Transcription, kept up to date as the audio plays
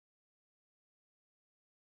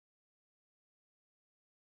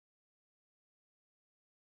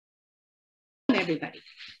everybody.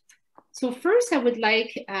 So first I would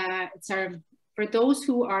like, for those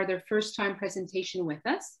who are their first time presentation with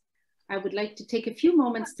us, I would like to take a few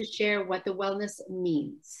moments to share what the wellness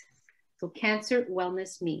means. So cancer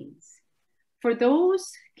wellness means. For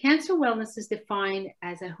those, cancer wellness is defined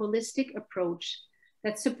as a holistic approach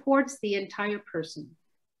that supports the entire person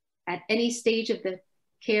at any stage of the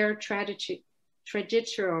care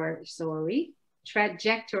trajectory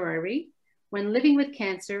when living with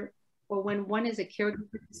cancer or when one is a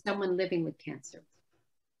caregiver to someone living with cancer.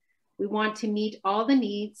 We want to meet all the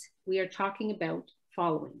needs we are talking about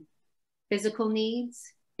following: physical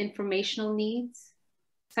needs, informational needs,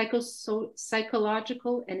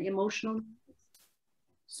 psychological and emotional needs,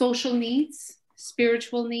 social needs,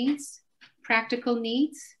 spiritual needs, practical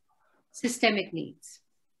needs, systemic needs.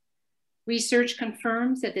 Research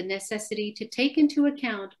confirms that the necessity to take into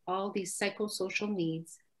account all these psychosocial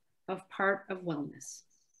needs are part of wellness.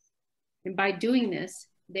 And by doing this,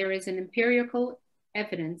 there is an empirical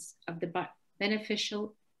evidence of the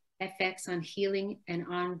beneficial effects on healing and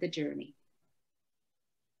on the journey.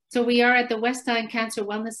 So we are at the West Island Cancer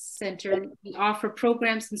Wellness Center. We offer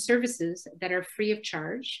programs and services that are free of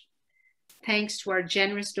charge, thanks to our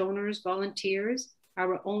generous donors, volunteers,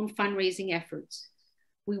 our own fundraising efforts.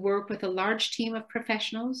 We work with a large team of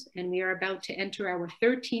professionals, and we are about to enter our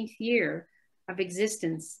 13th year of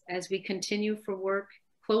existence as we continue for work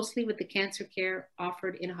closely with the cancer care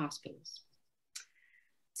offered in hospitals.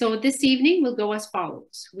 So this evening will go as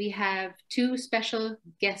follows. We have two special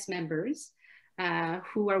guest members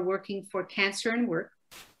who are working for Cancer and Work.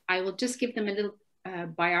 I will just give them a little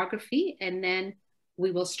biography and then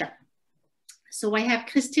we will start. So I have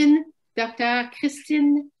Dr.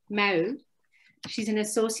 Christine Maheu. She's an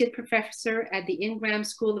associate professor at the Ingram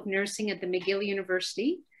School of Nursing at the McGill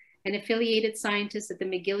University, an affiliated scientist at the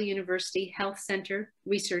McGill University Health Center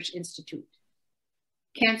Research Institute.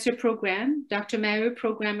 Cancer program, Dr. Maheu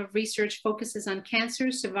program of research focuses on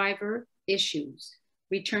cancer survivor issues,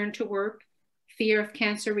 return to work, fear of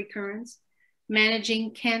cancer recurrence,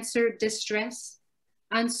 managing cancer distress,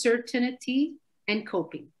 uncertainty, and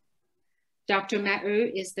coping. Dr.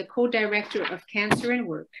 Maheu is the co-director of Cancer and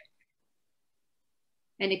Work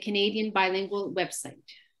and a Canadian bilingual website.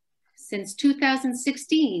 Since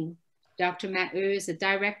 2016, Dr. Maheu is a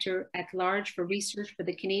director at large for research for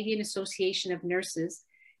the Canadian Association of Nurses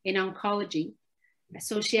in Oncology,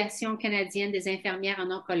 Association Canadienne des Infirmières en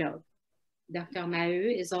Oncologue. Dr.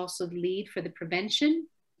 Maheu is also the lead for the Prevention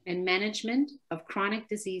and Management of Chronic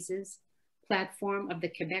Diseases platform of the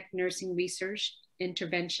Quebec Nursing Research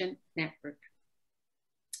Intervention Network.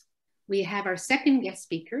 We have our second guest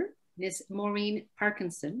speaker, Ms. Maureen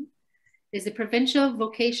Parkinson, is a provincial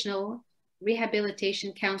vocational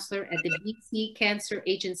rehabilitation counselor at the BC Cancer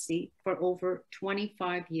Agency for over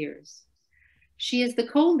 25 years. She is the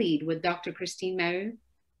co-lead with Dr. Christine Maheu,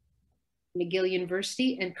 McGill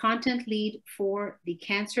University, and content lead for the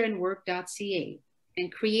cancerandwork.ca,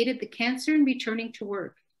 and created the Cancer and Returning to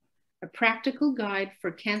Work, a practical guide for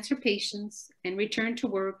cancer patients and return to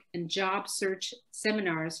work and job search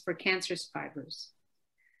seminars for cancer survivors.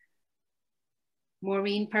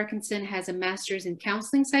 Maureen Parkinson has a master's in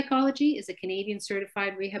counseling psychology, is a Canadian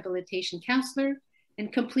certified rehabilitation counselor,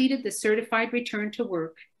 and completed the Certified Return to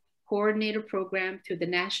Work Coordinator Program through the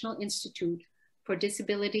National Institute for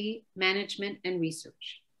Disability Management and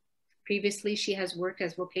Research. Previously, she has worked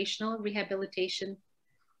as vocational rehabilitation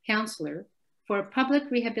counselor for a public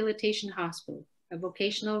rehabilitation hospital, a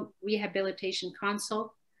vocational rehabilitation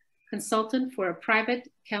consultant for a private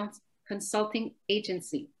consulting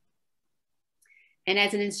agency, and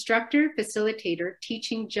as an instructor, facilitator,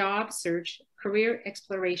 teaching job search, career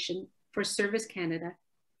exploration for Service Canada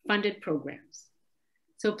funded programs.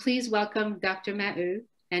 So please welcome Dr. Maheu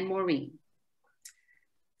and Maureen.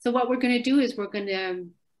 So what we're going to do is we're going to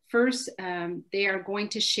first, they are going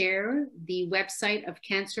to share the website of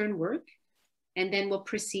Cancer and Work, and then we'll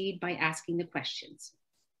proceed by asking the questions.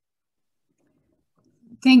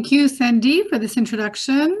 Thank you, Sandy, for this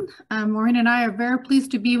introduction. Maureen and I are very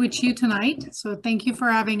pleased to be with you tonight, so thank you for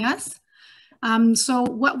having us. So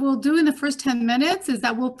what we'll do in the first 10 minutes is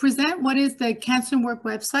that we'll present what is the Cancer and Work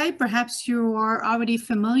website. Perhaps you are already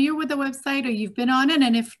familiar with the website or you've been on it,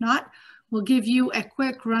 and if not, we'll give you a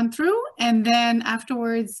quick run through, and then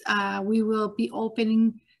afterwards we will be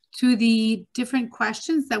opening to the different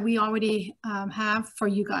questions that we already have for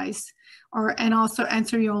you guys, and also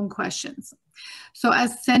answer your own questions. So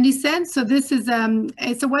as Sandy said, so this is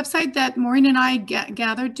it's a website that Maureen and I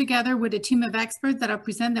gathered together with a team of experts that are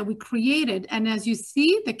present that we created. And as you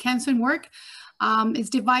see, the Cancer and Work It's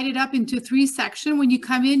divided up into 3 sections. When you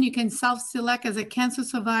come in, you can self-select as a cancer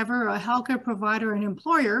survivor, a healthcare provider, and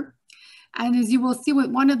employer. And as you will see with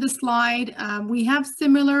one of the slide, we have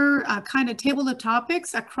similar kind of table of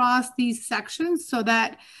topics across these sections, so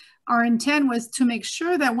that our intent was to make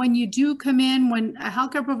sure that when you do come in, when a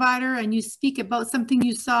healthcare provider and you speak about something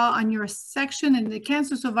you saw on your section in the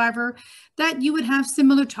cancer survivor, that you would have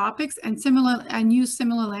similar topics and use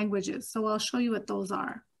similar languages. So I'll show you what those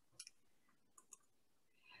are.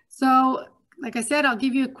 So, like I said, I'll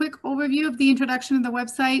give you a quick overview of the introduction of the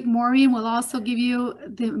website. Maureen will also give you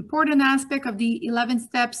the important aspect of the 11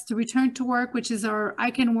 steps to return to work, which is our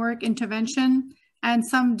I Can Work intervention, and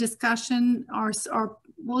some discussion, or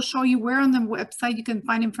we'll show you where on the website you can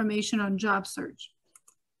find information on job search.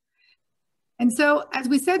 And so, as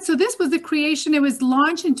we said, so this was the creation. It was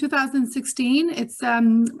launched in 2016. It's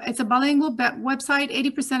a bilingual website.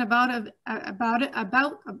 80% about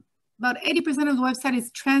 80% of the website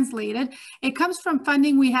is translated. It comes from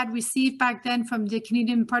funding we had received back then from the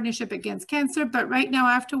Canadian Partnership Against Cancer. But right now,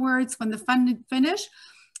 afterwards, when the funding finished,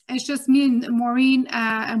 it's just me and Maureen,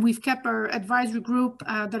 and we've kept our advisory group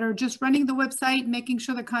that are just running the website, making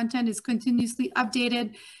sure the content is continuously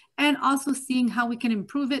updated, and also seeing how we can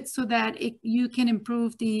improve it so that you can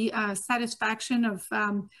improve the satisfaction of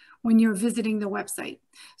when you're visiting the website.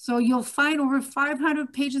 So you'll find over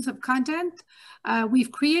 500 pages of content.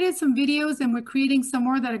 We've created some videos, and we're creating some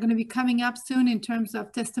more that are going to be coming up soon in terms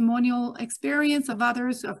of testimonial experience of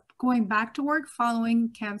others of going back to work following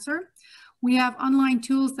cancer. We have online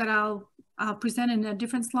tools that I'll present in a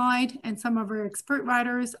different slide, and some of our expert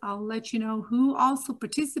writers, I'll let you know who also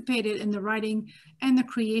participated in the writing and the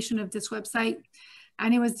creation of this website.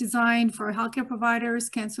 And it was designed for healthcare providers,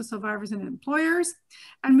 cancer survivors, and employers.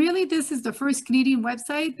 And really, this is the first Canadian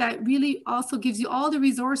website that really also gives you all the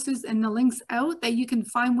resources and the links out that you can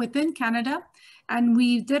find within Canada. And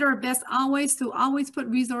we did our best always to always put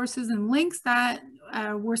resources and links that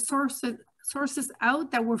were sources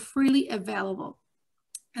out that were freely available.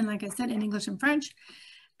 And like I said, in English and French.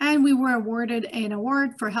 And we were awarded an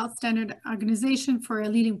award for Health Standard Organization for a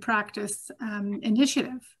leading practice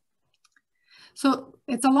initiative. So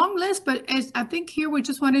it's a long list, but I think here we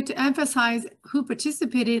just wanted to emphasize who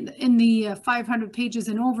participated in the 500 pages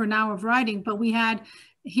and over now of writing. But we had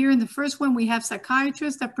here in the first one, we have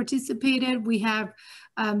psychiatrists that participated. We have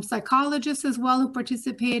psychologists as well who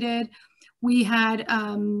participated. We had,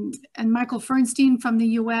 and Michael Fernstein from the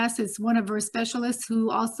US is one of our specialists who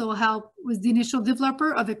also was the initial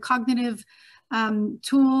developer of a cognitive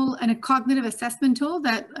tool and a cognitive assessment tool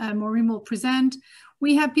that Maureen will present.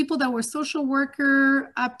 We have people that were social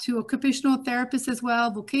worker up to occupational therapists as well,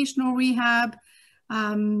 vocational rehab,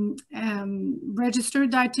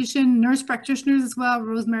 registered dietitian, nurse practitioners as well,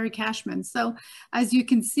 Rosemary Cashman. So as you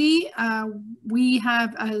can see, we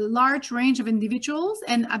have a large range of individuals,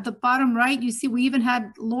 and at the bottom right, you see we even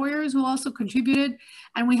had lawyers who also contributed,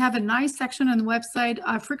 and we have a nice section on the website,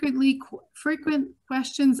 frequent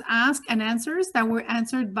questions asked and answers that were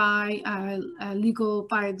answered by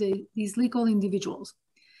these legal individuals.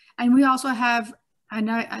 And we also have a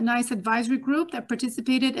nice advisory group that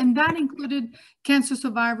participated, and that included cancer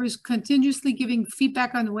survivors continuously giving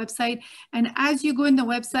feedback on the website. And as you go in the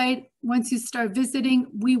website, once you start visiting,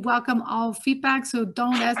 we welcome all feedback. So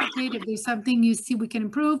don't hesitate. If there's something you see we can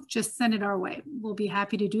improve, just send it our way. We'll be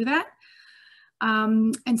happy to do that.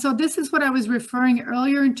 And so this is what I was referring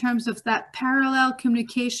earlier in terms of that parallel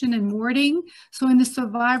communication and wording. So in the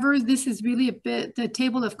survivors, this is really a bit the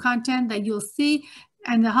table of content that you'll see.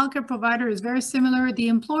 And the healthcare provider is very similar. The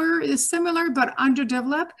employer is similar, but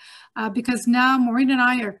underdeveloped because now Maureen and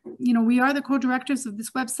I are, we are the co-directors of this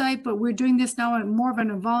website, but we're doing this now on more of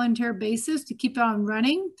a volunteer basis to keep it on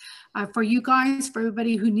running for you guys, for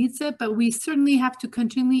everybody who needs it. But we certainly have to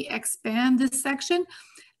continually expand this section.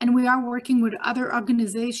 And we are working with other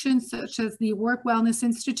organizations such as the Work Wellness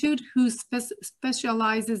Institute, who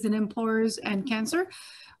specializes in employers and cancer,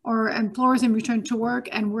 or employers in return to work,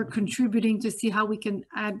 and we're contributing to see how we can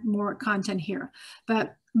add more content here.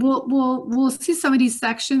 But we'll see some of these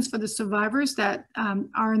sections for the survivors that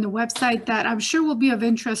are in the website that I'm sure will be of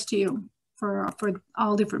interest to you for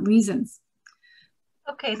all different reasons.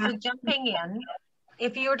 Okay, so jumping in,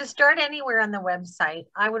 if you were to start anywhere on the website,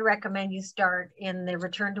 I would recommend you start in the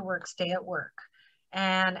return to work, stay at work.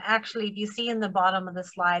 And actually, if you see in the bottom of the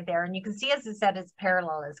slide there, and you can see, as I said, it's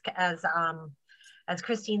parallel as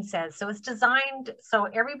Christine says. So it's designed so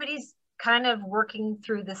everybody's kind of working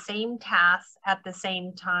through the same tasks at the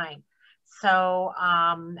same time. So,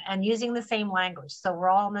 and using the same language. So we're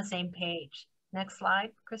all on the same page. Next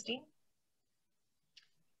slide, Christine.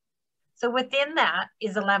 So within that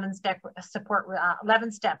is 11-step support,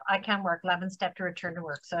 11-step, I can work, 11-step to return to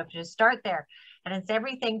work. So if you start there, and it's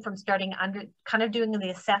everything from starting kind of doing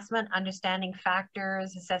the assessment, understanding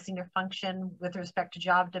factors, assessing your function with respect to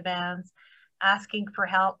job demands, asking for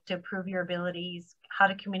help to improve your abilities, how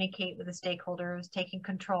to communicate with the stakeholders, taking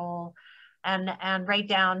control, and right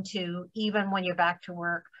down to even when you're back to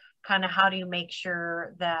work, kind of how do you make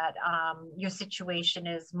sure that your situation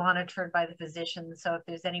is monitored by the physician, so if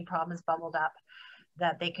there's any problems bubbled up,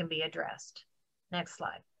 that they can be addressed. Next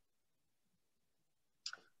slide.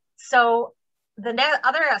 So the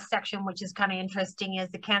other section, which is kind of interesting, is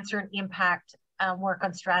the cancer and impact work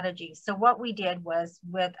on strategy. So what we did was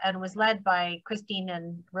was led by Christine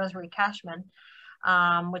and Rosemary Cashman,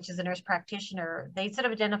 which is a nurse practitioner. They sort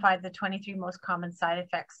of identified the 23 most common side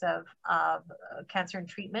effects of cancer and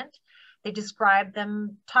treatment. They described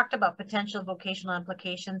them, talked about potential vocational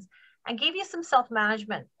implications, and gave you some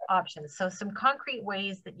self-management options. So some concrete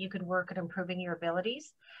ways that you could work at improving your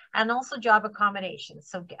abilities, and also job accommodations.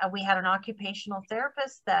 So we had an occupational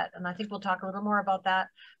therapist and I think we'll talk a little more about that,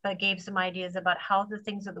 but gave some ideas about how the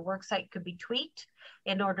things at the work site could be tweaked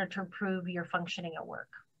in order to improve your functioning at work.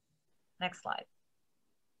 Next slide.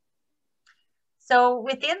 So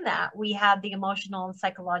within that, we had the emotional and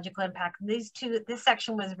psychological impact. This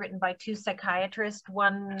section was written by two psychiatrists,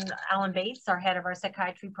 one, Alan Bates, our head of our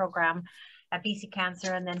psychiatry program at BC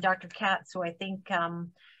Cancer, and then Dr. Katz, who I think,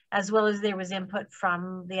 as well as there was input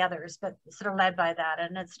from the others, but sort of led by that.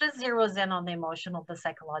 And it sort of zeroes in on the emotional, the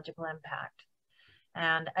psychological impact.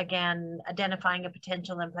 And again, identifying the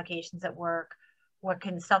potential implications at work, what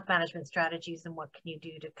can self-management strategies and what can you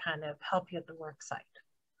do to kind of help you at the work site.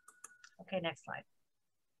 Okay, next slide.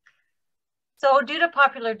 So due to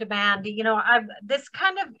popular demand, you know,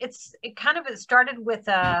 it started with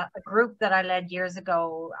a group that I led years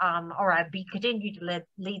ago, or I've continued to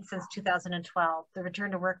lead since 2012, the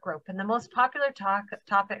Return to Work group. And the most popular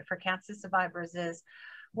topic for cancer survivors is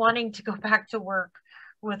wanting to go back to work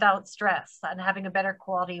without stress and having a better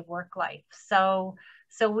quality of work life.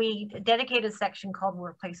 So we dedicated a section called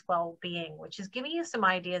Workplace Wellbeing, which is giving you some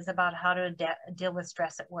ideas about how to deal with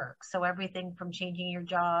stress at work. So everything from changing your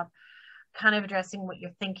job, kind of addressing what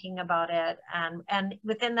you're thinking about it. And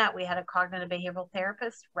within that, we had a cognitive behavioral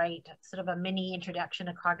therapist, right? Sort of a mini introduction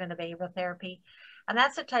to cognitive behavioral therapy. And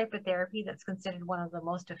that's a type of therapy that's considered one of the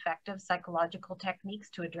most effective psychological techniques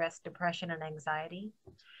to address depression and anxiety,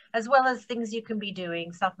 as well as things you can be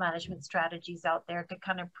doing, self-management strategies out there to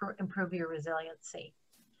kind of improve your resiliency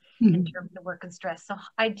in terms of work and stress. So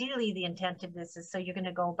ideally, the intent of this is so you're going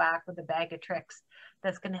to go back with a bag of tricks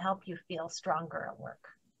that's going to help you feel stronger at work.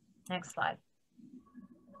 Next slide.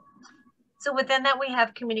 So within that, we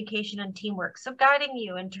have communication and teamwork. So guiding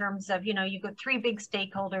you in terms of, you know, you've got three big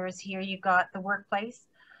stakeholders here. You've got the workplace,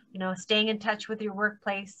 you know, staying in touch with your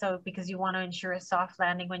workplace. So because you want to ensure a soft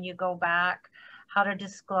landing when you go back, how to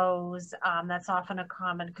disclose, that's often a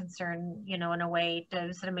common concern, you know, in a way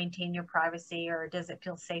to sort of maintain your privacy, or does it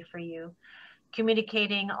feel safe for you?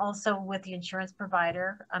 Communicating also with the insurance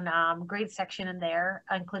provider, and great section in there,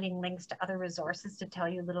 including links to other resources to tell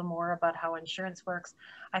you a little more about how insurance works.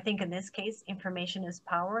 I think in this case, information is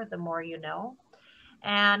power, the more you know.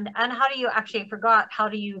 And how do you actually, how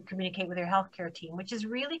do you communicate with your healthcare team, which is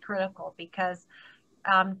really critical, because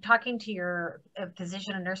talking to your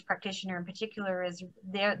physician and nurse practitioner in particular, is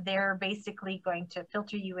they're basically going to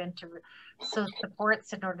filter you into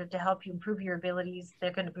supports in order to help you improve your abilities.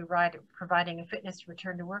 They're going to be providing a fitness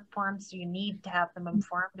return to work form, so you need to have them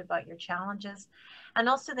informed about your challenges. And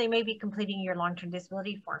also they may be completing your long-term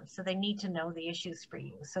disability form, so they need to know the issues for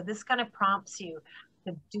you. So this kind of prompts you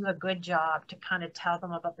to do a good job to kind of tell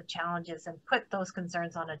them about the challenges and put those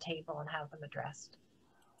concerns on a table and have them addressed.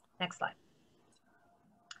 Next slide.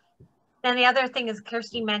 Then the other thing is,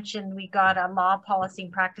 Kirsty mentioned, we got a law, policy,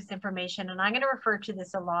 and practice information, and I'm going to refer to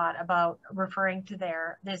this a lot about referring to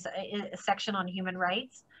there's a section on human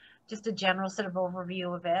rights, just a general sort of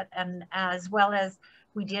overview of it, and as well as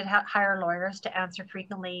we did hire lawyers to answer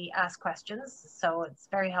frequently asked questions, so it's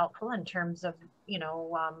very helpful in terms of, you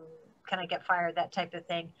know, can I get fired, that type of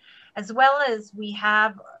thing, as well as we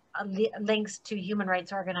have links to human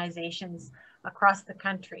rights organizations across the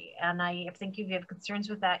country. And I think if you have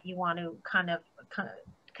concerns with that, you want to kind of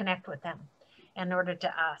connect with them in order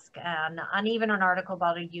to ask. And even an article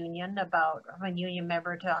about a union, about a union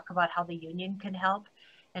member, talk about how the union can help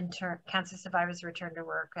in cancer survivors return to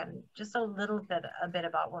work, and just a bit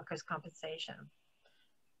about workers' compensation.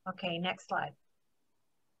 Okay, next slide.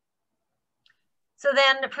 So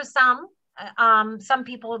then for some, some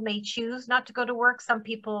people may choose not to go to work. Some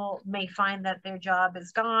people may find that their job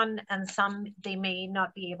is gone, and some they may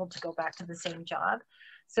not be able to go back to the same job.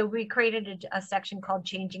 So we created a section called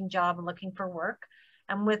Changing Job and Looking for Work.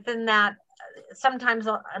 And within that, sometimes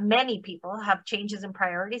many people have changes in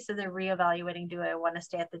priorities. So they're reevaluating, do I want to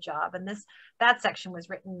stay at the job? And that section was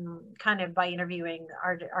written kind of by interviewing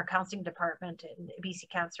our counseling department and BC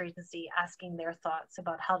Cancer Agency, asking their thoughts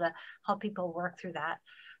about how to help people work through that.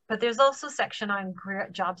 But there's also a section on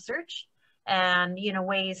job search and, you know,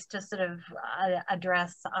 ways to sort of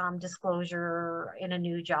address disclosure in a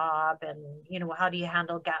new job, and, you know, how do you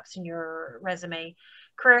handle gaps in your resume.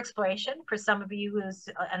 Career exploration for some of you is,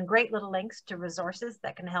 and great little links to resources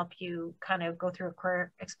that can help you kind of go through a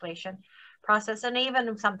career exploration process. And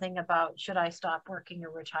even something about, should I stop working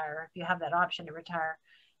or retire? If you have that option to retire,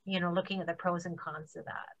 you know, looking at the pros and cons of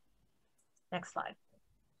that. Next slide.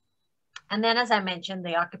 And then, as I mentioned,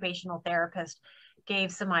 the occupational therapist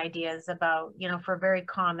gave some ideas about, you know, for very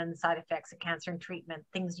common side effects of cancer and treatment,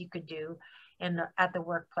 things you could do at the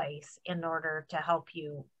workplace in order to help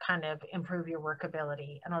you kind of improve your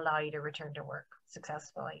workability and allow you to return to work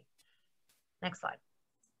successfully. Next slide.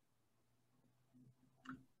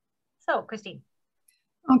 So, Christine.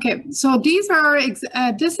 Okay, so these are,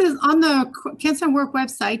 this is on the Cancer and Work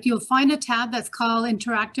website. You'll find a tab that's called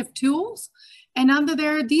Interactive Tools. And under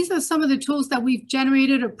there, these are some of the tools that we've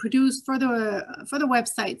generated or produced for the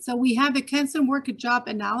website. So we have the Cancer and Work job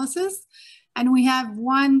analysis, and we have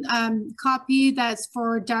one copy that's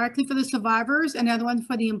directly for the survivors, another one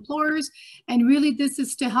for the employers. And really, this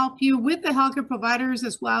is to help you with the healthcare providers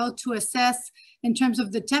as well to assess in terms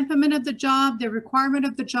of the temperament of the job, the requirement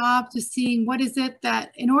of the job, to seeing what is it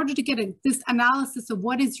that, in order to get this analysis of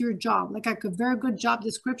what is your job, like a very good job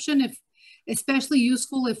description, especially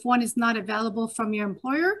useful if one is not available from your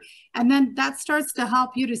employer. And then that starts to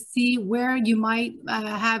help you to see where you might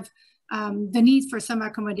have the need for some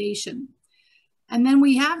accommodation. And then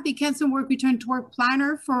we have the Cancer and Work Return to Work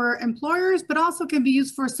Planner for employers, but also can be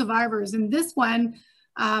used for survivors. And this one,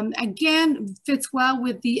 again, fits well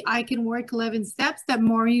with the I Can Work 11 steps that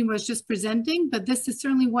Maureen was just presenting, but this is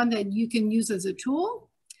certainly one that you can use as a tool.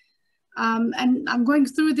 And I'm going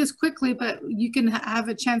through this quickly, but you can have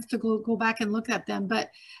a chance to go back and look at them.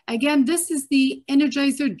 But again, this is the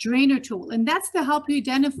Energizer Drainer tool, and that's to help you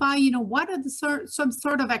identify, you know, what are some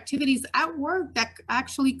sort of activities at work that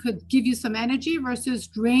actually could give you some energy versus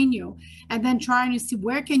drain you, and then trying to see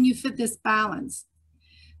where can you fit this balance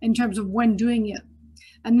in terms of when doing it.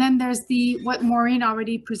 And then there's what Maureen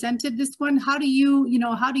already presented, this one. How do you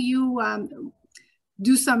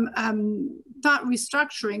do some thought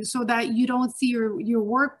restructuring so that you don't see your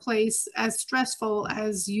workplace as stressful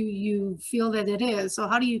as you feel that it is? So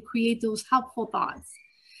how do you create those helpful thoughts?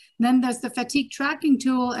 And then there's the fatigue tracking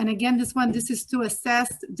tool. And again, this is to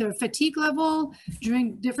assess the fatigue level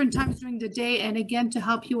during different times during the day. And again, to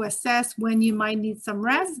help you assess when you might need some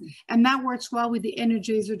rest. And that works well with the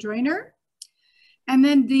Energizer Drainer. And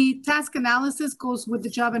then the task analysis goes with the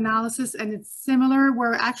job analysis, and it's similar.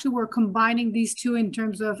 We're combining these two in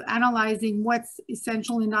terms of analyzing what's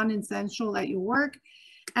essential and non-essential at your work.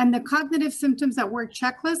 And the cognitive symptoms at work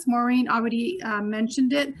checklist, Maureen already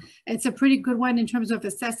mentioned it. It's a pretty good one in terms of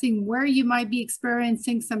assessing where you might be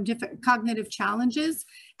experiencing some different cognitive challenges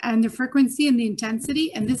and the frequency and the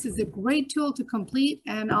intensity. And this is a great tool to complete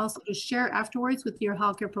and also to share afterwards with your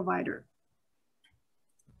healthcare provider.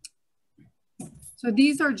 So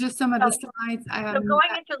these are just some of the slides. So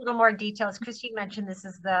going into a little more details, Christine mentioned this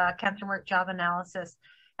is the Cancer and Work job analysis.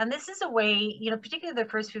 And this is a way, you know, particularly the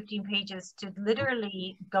first 15 pages, to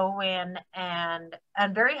literally go in and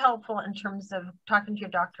very helpful in terms of talking to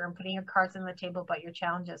your doctor and putting your cards on the table about your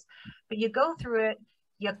challenges. But you go through it,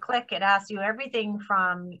 you click, it asks you everything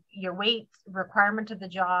from your weight, requirement of the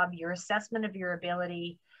job, your assessment of your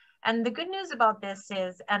ability. And the good news about this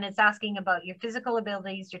is, and it's asking about your physical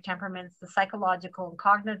abilities, your temperaments, the psychological and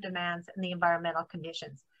cognitive demands, and the environmental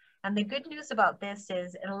conditions. And the good news about this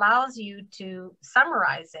is it allows you to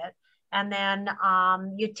summarize it, and then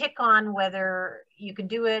you tick on whether you can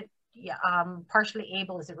do it, partially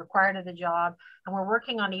able, is it required of the job? And we're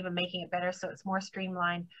working on even making it better so it's more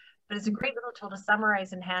streamlined. But it's a great little tool to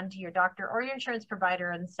summarize and hand to your doctor or your insurance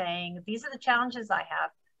provider and saying, these are the challenges I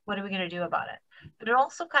have. What are we going to do about it? But it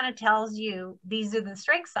also kind of tells you, these are the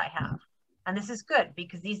strengths I have. And this is good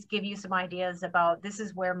because these give you some ideas about this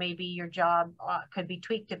is where maybe your job could be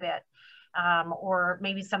tweaked a bit. Or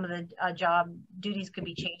maybe some of the job duties could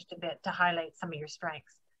be changed a bit to highlight some of your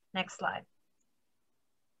strengths. Next slide.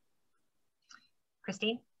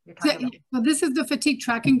 Christine? you're talking about? So this is the fatigue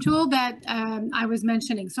tracking tool that I was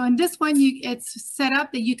mentioning. So in this one, it's set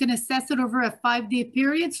up that you can assess it over a 5-day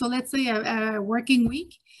period. So let's say a working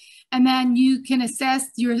week. And then you can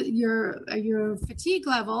assess your fatigue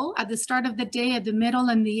level at the start of the day, at the middle,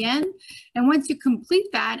 and the end. And once you complete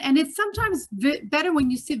that, and it's sometimes better when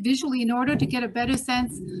you see visually in order to get a better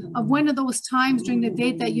sense of when are those times during the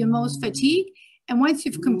day that you're most fatigued. And once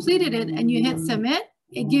you've completed it and you hit submit,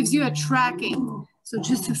 it gives you a tracking. So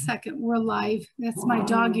just a second, we're live. That's my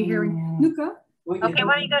dog you're hearing. Luca? Okay,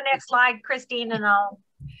 why don't you go next slide, Christine, and I'll...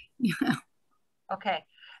 Yeah. Okay.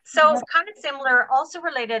 So kind of similar, also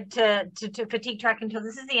related to fatigue tracking tool.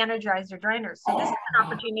 This is the Energizer Drainer. So this is an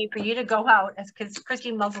opportunity for you to go out, as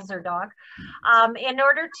Christine muzzles her dog, in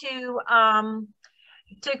order to kind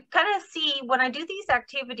of see when I do these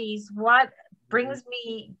activities, what gives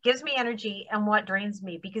me energy and what drains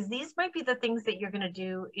me, because these might be the things that you're going to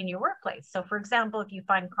do in your workplace. So for example, if you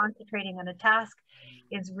find concentrating on a task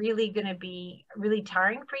is really going to be really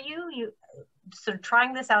tiring for you, you sort of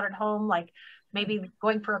trying this out at home, like maybe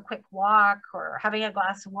going for a quick walk or having a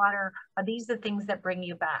glass of water, are these the things that bring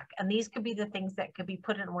you back? And these could be the things that could be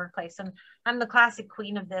put in a workplace. And I'm the classic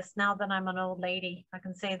queen of this now that I'm an old lady. I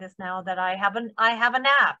can say this now that I have a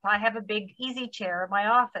nap. I have a big easy chair in my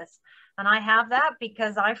office. And I have that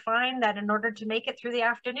because I find that in order to make it through the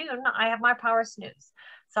afternoon, I have my power snooze.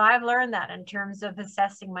 So I've learned that in terms of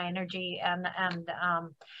assessing my energy again,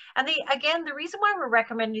 the reason why we're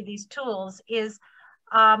recommending these tools is,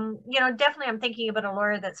 you know, definitely I'm thinking about a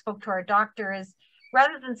lawyer that spoke to our doctor is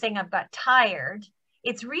rather than saying I've got tired,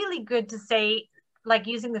 it's really good to say, like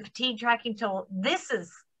using the fatigue tracking tool, this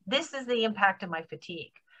is the impact of my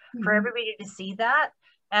fatigue, for everybody to see that.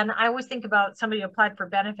 And I always think about somebody who applied for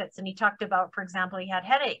benefits and he talked about, for example, he had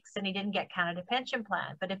headaches and he didn't get Canada Pension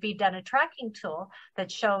Plan. But if he'd done a tracking tool that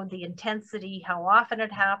showed the intensity, how often it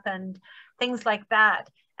happened, things like that,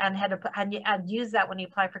 and had used that when he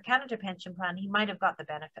applied for Canada Pension Plan, he might have got the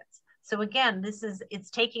benefits. So again, it's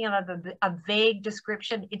taking out of a vague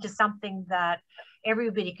description into something that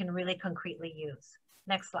everybody can really concretely use.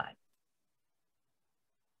 Next slide.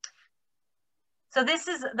 So this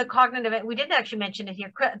is the cognitive, we didn't actually mention it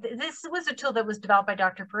here. This was a tool that was developed by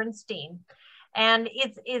Dr. Bernstein. And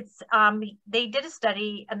they did a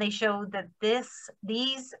study and they showed that they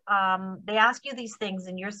ask you these things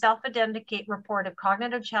in your self-identicate report of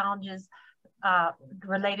cognitive challenges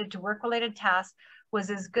related to work-related tasks was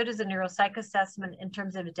as good as a neuropsych assessment in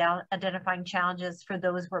terms of identifying challenges for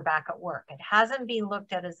those who are back at work. It hasn't been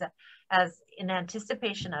looked at as in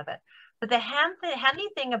anticipation of it. But the handy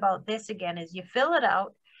thing about this, again, is you fill it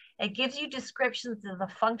out. It gives you descriptions of the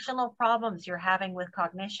functional problems you're having with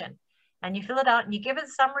cognition. And you fill it out and you give it a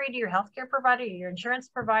summary to your healthcare provider, your insurance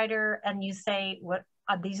provider, and you say,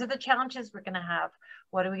 these are the challenges we're going to have.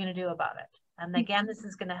 What are we going to do about it? And again, this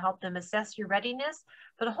is going to help them assess your readiness.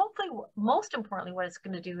 But hopefully, most importantly, what it's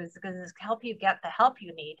going to do is going to help you get the help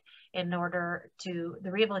you need in order to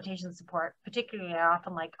the rehabilitation support, particularly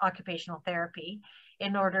often like occupational therapy,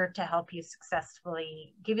 in order to help you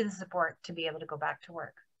successfully give you the support to be able to go back to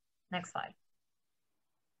work. Next slide.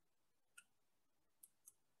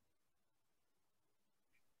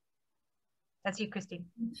 That's you, Christine.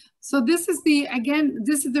 So this is the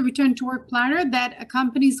return to work planner that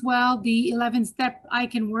accompanies the 11-step I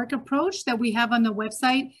Can Work approach that we have on the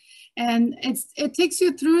website. And it takes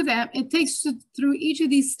you through them. It takes you through each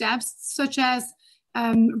of these steps, such as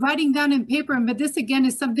writing down in paper. But this again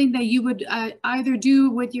is something that you would either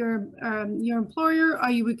do with your employer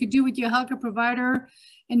or you could do with your healthcare provider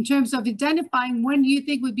in terms of identifying when you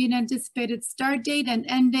think would be an anticipated start date and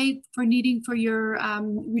end date for needing for your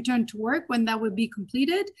return to work, when that would be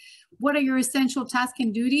completed. What are your essential tasks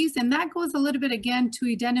and duties? And that goes a little bit again to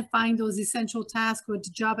identifying those essential tasks with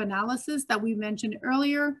job analysis that we mentioned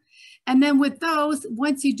earlier. And then with those,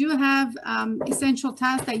 once you do have essential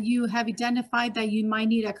tasks that you have identified that you might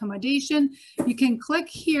need accommodation, you can click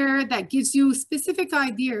here that gives you specific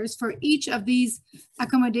ideas for each of these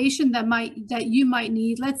accommodation that you might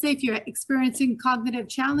need. Let's say if you're experiencing cognitive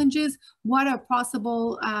challenges, what are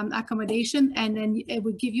possible accommodation? And then it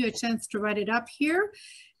would give you a chance to write it up here.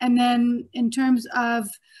 And then in terms of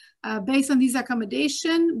based on these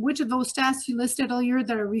accommodation, which of those tasks you listed earlier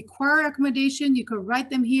that require accommodation, you could write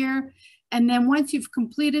them here. And then once you've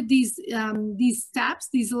completed these steps,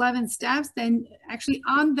 these 11 steps, then actually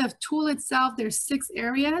on the tool itself, there's 6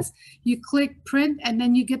 areas. You click print and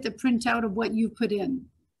then you get the printout of what you put in.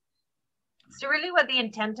 So really what the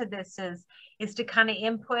intent of this is to kind of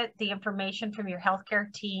input the information from your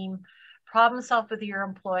healthcare team, problem solve with your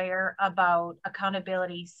employer about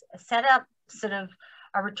accountability, set up sort of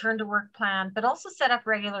a return to work plan, but also set up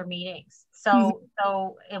regular meetings. So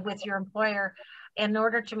with your employer, in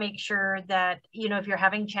order to make sure that, you know, if you're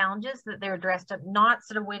having challenges, that they're addressed, not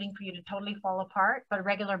sort of waiting for you to totally fall apart, but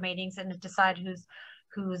regular meetings, and decide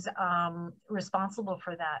who's responsible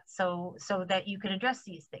for that, so that you can address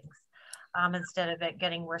these things instead of it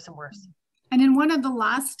getting worse and worse. And in one of the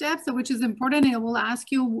last steps, which is important, it will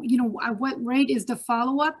ask you, you know, at what rate is the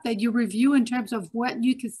follow-up that you review in terms of what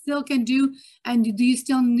you still can do, and do you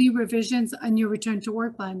still need revisions on your return to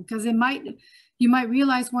work plan? Because you might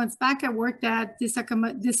realize once back at work that this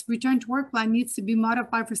return to work plan needs to be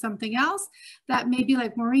modified for something else. That maybe,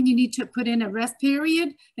 like Maureen, you need to put in a rest period,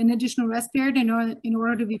 an additional rest period in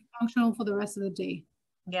order to be functional for the rest of the day.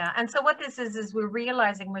 Yeah, and so what this is we're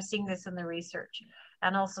realizing, we're seeing this in the research,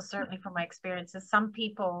 and also certainly from my experiences, some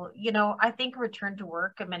people, you know, I think return to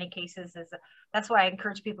work in many cases that's why I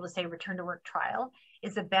encourage people to say return to work trial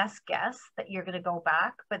is the best guess that you're going to go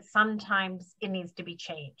back, but sometimes it needs to be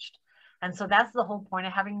changed. And so that's the whole point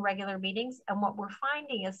of having regular meetings. And what we're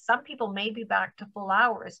finding is some people may be back to full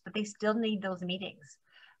hours, but they still need those meetings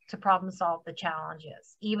to problem solve the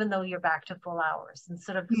challenges, even though you're back to full hours. And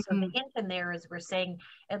sort of, so the hint in there is we're saying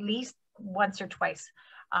at least once or twice,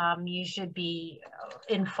 you should be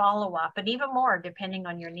in follow-up, and even more depending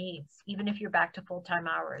on your needs, even if you're back to full-time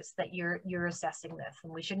hours, that you're assessing this.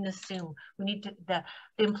 And we shouldn't assume, we need to, the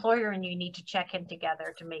employer and you need to check in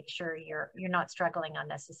together to make sure you're not struggling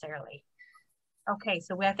unnecessarily. Okay,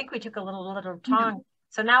 so I think we took a little time.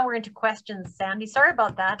 So now we're into questions, Sandy. Sorry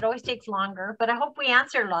about that. It always takes longer, but I hope we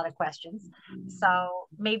answered a lot of questions. So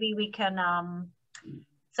maybe we can,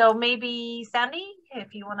 so maybe Sandy,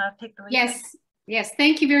 if you want to take the lead. Yes,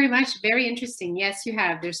 thank you very much. Very interesting. Yes, you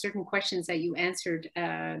have. There's certain questions that you answered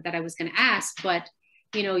that I was going to ask, but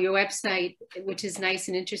you know, your website, which is nice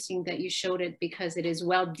and interesting that you showed it, because it is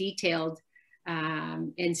well detailed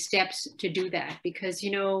in steps to do that. Because,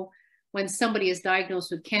 you know, when somebody is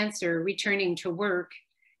diagnosed with cancer, returning to work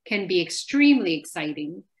can be extremely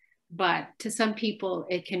exciting, but to some people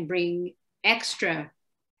it can bring extra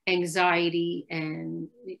anxiety and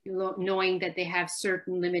knowing that they have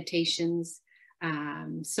certain limitations.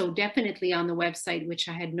 So definitely on the website, which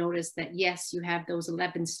I had noticed that, yes, you have those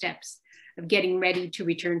 11 steps of getting ready to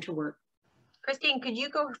return to work. Christine, could you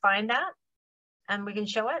go find that and we can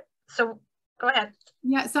show it? So go ahead.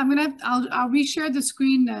 Yeah, so I'll reshare the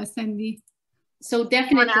screen, Sandy. So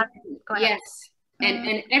definitely, go ahead. Yes.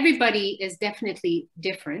 And everybody is definitely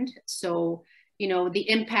different. So, you know, the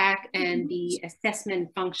impact and the assessment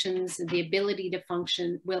functions, the ability to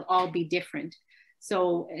function will all be different.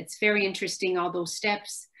 So it's very interesting, all those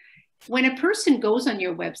steps. When a person goes on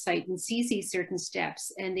your website and sees these certain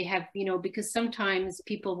steps, and they have, you know, because sometimes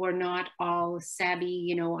people were not all savvy,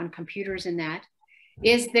 you know, on computers and that,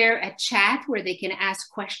 is there a chat where they can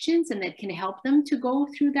ask questions and that can help them to go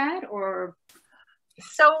through that? Or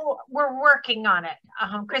so we're working on it.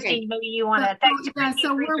 Christine, okay. Maybe you want to. Yeah,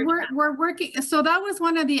 so we're working. So that was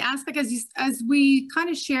one of the aspects, as we kind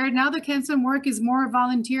of shared. Now the Cancer and Work is more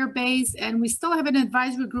volunteer based, and we still have an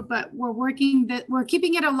advisory group, but we're keeping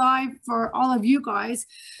it alive for all of you guys.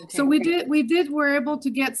 Okay, so we're able to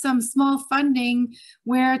get some small funding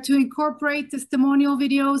where to incorporate testimonial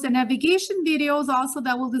videos and navigation videos also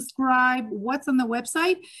that will describe what's on the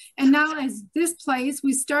website. And now as this place,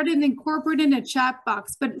 we started incorporating a chat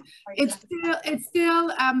box, but it's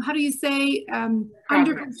still how do you say,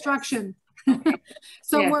 under construction.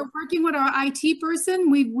 So yes. We're working with our IT person.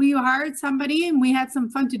 We hired somebody and we had some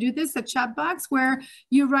fun to do this, a chat box where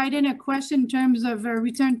you write in a question in terms of a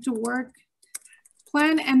return to work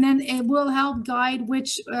plan, and then it will help guide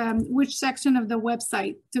which section of the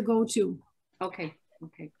website to go to. Okay.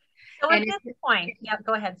 So at this point, yeah,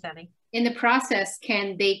 go ahead, Sandy. In the process,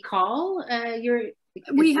 can they call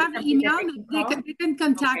we have an email. They can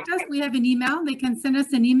contact us. We have an email. They can send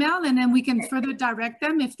us an email, and then we can further direct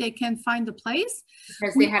them if they can find the place.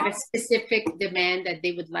 Because they have a specific demand that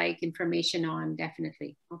they would like information on,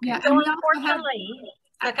 definitely. Okay. Yeah. So unfortunately,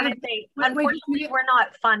 unfortunately, we're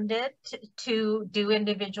not funded to do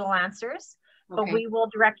individual answers, but we will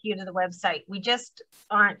direct you to the website. We just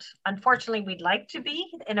aren't. Unfortunately, we'd like to be.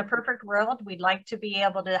 In a perfect world, we'd like to be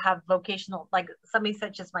able to have vocational, like somebody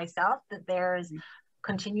such as myself, that there's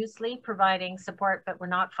continuously providing support, but we're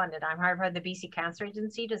not funded. I'm hired by the BC Cancer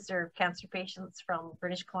Agency to serve cancer patients from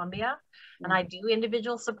British Columbia, and I do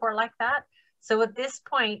individual support like that. So at this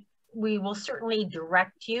point, we will certainly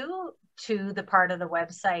direct you to the part of the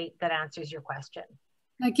website that answers your question.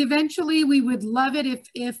 Like eventually we would love it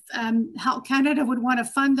if Health Canada would want to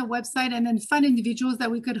fund the website and then fund individuals that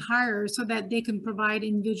we could hire so that they can provide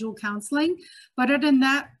individual counseling. But other than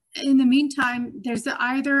that, in the meantime, there's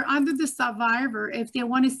either under the survivor, if they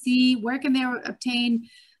want to see where can they obtain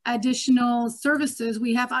additional services,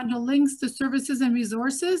 we have under links to services and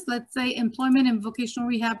resources, let's say employment and vocational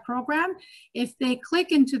rehab program. If they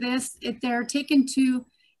click into this, if they're taken to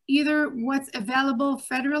either what's available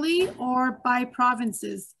federally or by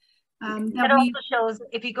provinces. It also shows,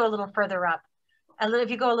 if you go a little further up,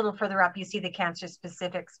 you see the cancer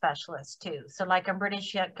specific specialist too. So like in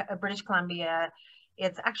British Columbia,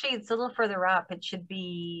 it's a little further up. It should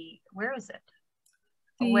be, where is it?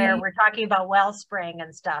 Where we're talking about Wellspring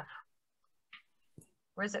and stuff.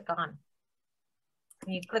 Where's it gone?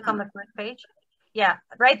 Can you click on the first page? Yeah,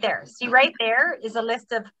 right there. See, right there is a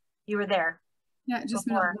list of, you were there. Yeah, just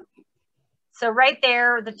before. So right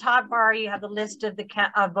there, the top bar, you have the list of the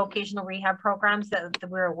vocational rehab programs that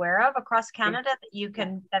we're aware of across Canada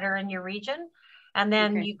that are in your region. And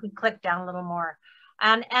then you can click down a little more.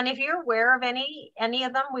 And if you're aware of any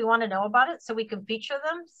of them, we want to know about it so we can feature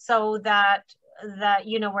them so that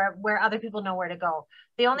you know where other people know where to go.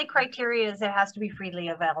 The only criteria is it has to be freely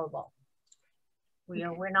available.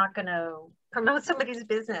 We're not going to promote somebody's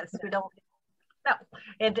business. We don't. No,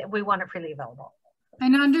 and we want it freely available.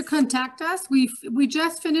 And under Contact Us, we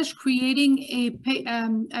just finished creating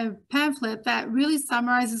a pamphlet that really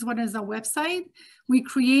summarizes what is a website. We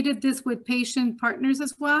created this with patient partners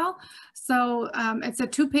as well. So it's a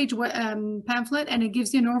 2-page pamphlet, and it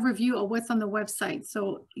gives you an overview of what's on the website.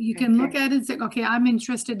 So you can look at it and say, okay, I'm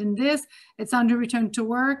interested in this. It's under Return to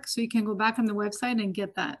Work. So you can go back on the website and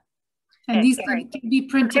get that. And these can be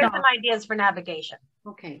printed off. Some ideas for navigation.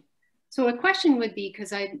 Okay. So a question would be,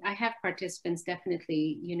 because I have participants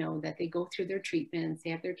definitely, you know, that they go through their treatments, they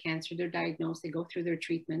have their cancer, they're diagnosed, they go through their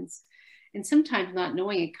treatments. And sometimes not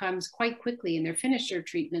knowing, it comes quite quickly and they're finished their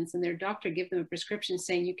treatments and their doctor gives them a prescription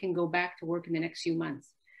saying you can go back to work in the next few months.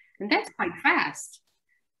 And that's quite fast.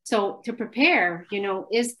 So to prepare, you know,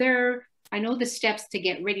 I know the steps to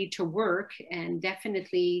get ready to work, and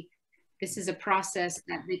definitely this is a process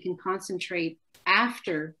that they can concentrate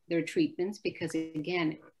after their treatments, because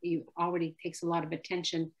again, it already takes a lot of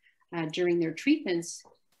attention during their treatments.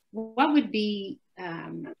 What would be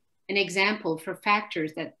an example for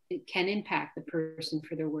factors that can impact the person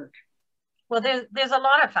for their work? Well, there's a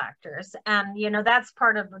lot of factors, and you know that's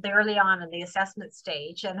part of the early on in the assessment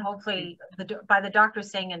stage, and hopefully by the doctor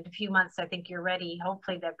saying in a few months, I think you're ready,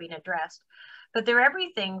 hopefully they're being addressed. But they're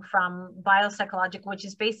everything from biopsychological, which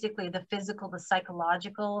is basically the physical, the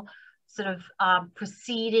psychological sort of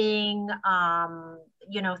proceeding,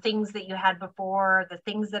 you know, things that you had before, the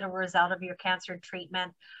things that are a result of your cancer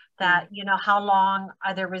treatment, that, you know, how long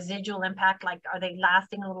are there residual impact, like are they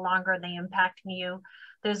lasting a little longer, are they impacting you?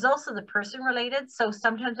 There's also the person related. So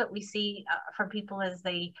sometimes what we see from people is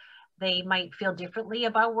they might feel differently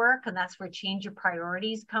about work, and that's where change of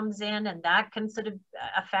priorities comes in, and that can sort of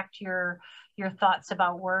affect your thoughts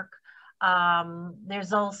about work.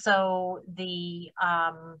 There's also the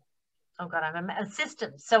I'm a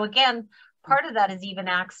system. So again, part of that is even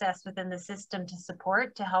access within the system to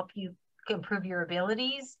support, to help you improve your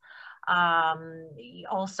abilities.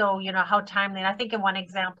 Also, you know, how timely, and I think in one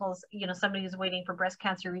example, you know, somebody who's waiting for breast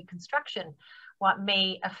cancer reconstruction, what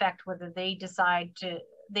may affect whether they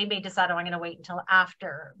may decide, oh, I'm going to wait until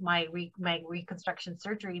after my reconstruction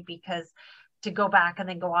surgery, because to go back and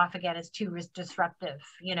then go off again is too disruptive,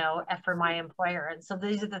 you know, for my employer. And so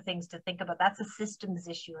these are the things to think about. That's a systems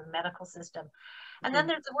issue in the medical system. And then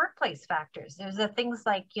there's the workplace factors. There's the things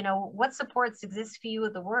like, you know, what supports exist for you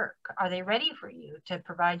at the work? Are they ready for you to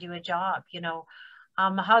provide you a job? You know,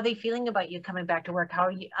 how are they feeling about you coming back to work? How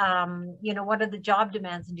are you, you know, what are the job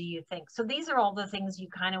demands, do you think? So these are all the things you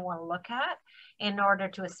kind of want to look at in order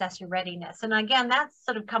to assess your readiness. And again, that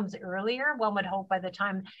sort of comes earlier. One would hope by the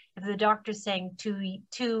time, if the doctor's saying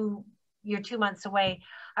you're 2 months away,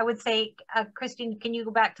 I would say, Christine, can you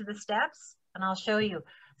go back to the steps? And I'll show you.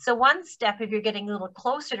 So one step, if you're getting a little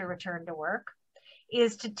closer to return to work,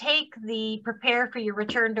 is to take the prepare for your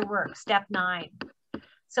return to work, step 9.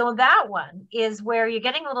 So that one is where you're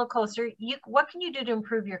getting a little closer. What can you do to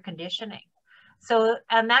improve your conditioning? So,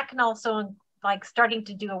 and that can also like starting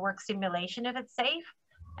to do a work simulation if it's safe.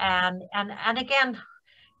 And again,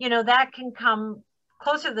 you know, that can come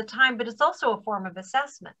closer to the time, but it's also a form of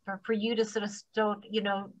assessment for you to sort of, you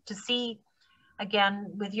know, to see,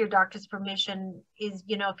 again, with your doctor's permission, is,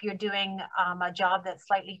 you know, if you're doing a job that's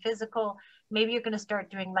slightly physical, maybe you're going to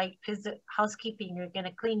start doing light housekeeping. You're going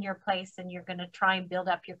to clean your place and you're going to try and build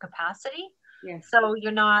up your capacity. Yes. So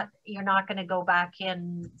you're not going to go back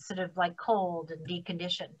in sort of like cold and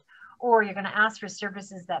deconditioned, or you're going to ask for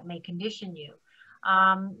services that may condition you.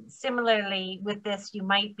 Similarly with this, you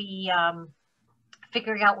might be,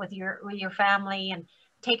 figuring out with your family and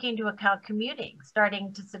taking into account commuting,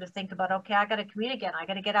 starting to sort of think about, okay, I got to commute again. I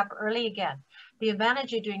got to get up early again. The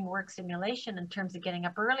advantage of doing work simulation in terms of getting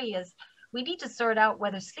up early is we need to sort out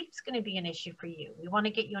whether sleep's going to be an issue for you. We want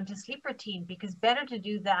to get you into sleep routine, because better to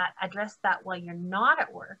do that, address that while you're not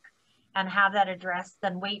at work and have that addressed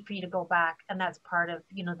than wait for you to go back. And that's part of,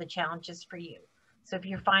 you know, the challenges for you. So if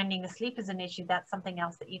you're finding the sleep is an issue, that's something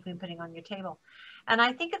else that you can be putting on your table. And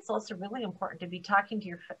I think it's also really important to be talking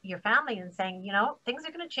to your family and saying, you know, things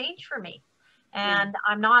are going to change for me. And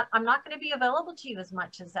I'm not going to be available to you as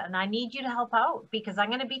much as that. And I need you to help out because I'm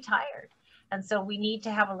going to be tired. And so we need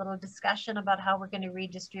to have a little discussion about how we're going to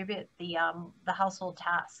redistribute the household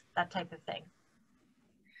tasks, that type of thing.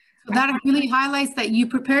 So that really highlights that you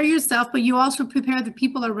prepare yourself, but you also prepare the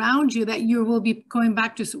people around you that you will be going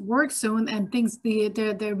back to work soon, and things,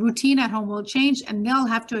 the routine at home will change, and they'll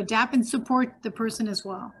have to adapt and support the person as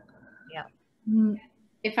well. Yeah.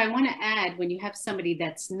 If I want to add, when you have somebody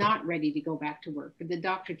that's not ready to go back to work, but the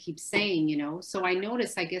doctor keeps saying, you know, so I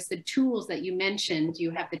notice, I guess, the tools that you mentioned,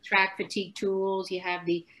 you have the track fatigue tools, you have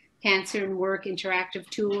the cancer and work interactive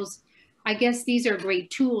tools. I guess these are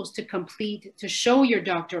great tools to complete, to show your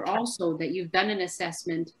doctor also that you've done an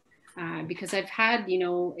assessment, because I've had, you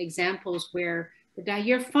know, examples where the guy,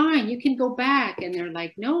 you're fine, you can go back. And they're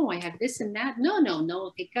like, no, I have this and that.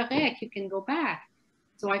 No, c'est correct, you can go back.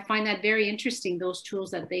 So I find that very interesting, those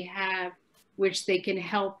tools that they have, which they can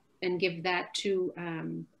help and give that to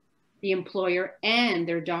the employer and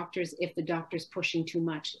their doctors if the doctor's pushing too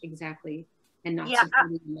much, exactly, and not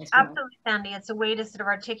supporting them as well. Absolutely, Sandy. It's a way to sort of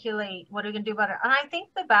articulate what we can do about it. And I think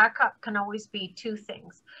the backup can always be two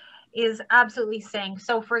things, is absolutely saying,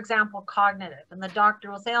 so for example, cognitive, and the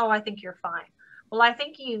doctor will say, oh, I think you're fine. Well, I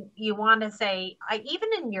think you want to say, even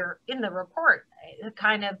in the report,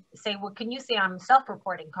 kind of say, well, can you say I'm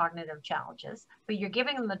self-reporting cognitive challenges, but you're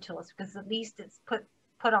giving them the tools because at least it's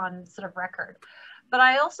put on sort of record. But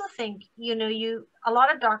I also think, you know, a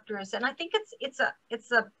lot of doctors, and I think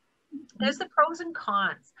there's the pros and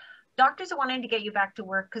cons. Doctors are wanting to get you back to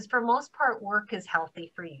work because for most part, work is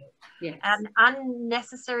healthy for you. Yes. And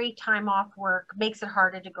unnecessary time off work makes it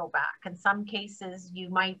harder to go back. In some cases, you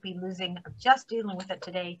might be losing, just dealing with it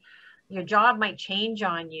today, your job might change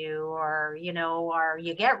on you, or, you know, or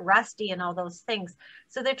you get rusty and all those things.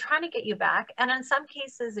 So they're trying to get you back. And in some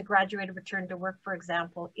cases, a graduated return to work, for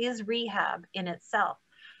example, is rehab in itself.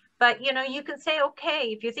 But, you know, you can say,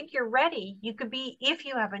 okay, if you think you're ready, you could be, if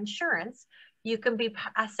you have insurance, you can be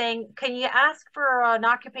saying, can you ask for an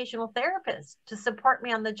occupational therapist to support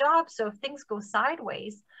me on the job? So if things go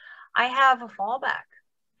sideways, I have a fallback.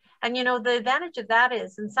 And, you know, the advantage of that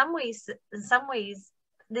is in some ways,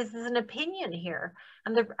 this is an opinion here.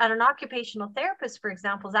 And an occupational therapist, for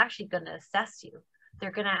example, is actually going to assess you.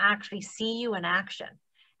 They're going to actually see you in action.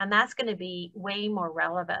 And that's going to be way more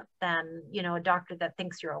relevant than, you know, a doctor that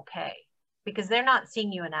thinks you're okay, because they're not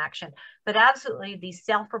seeing you in action. But absolutely, these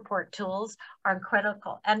self-report tools are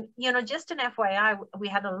critical. And, you know, just an FYI, we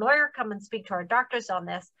had a lawyer come and speak to our doctors on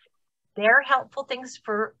this. They're helpful things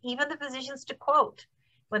for even the physicians to quote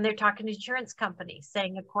when they're talking to insurance companies,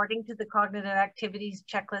 saying, according to the cognitive activities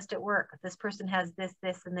checklist at work, this person has this,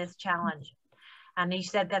 and this challenge. And he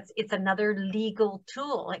said it's another legal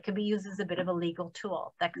tool. It can be used as a bit of a legal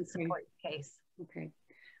tool that can support your case. Okay.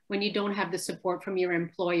 When you don't have the support from your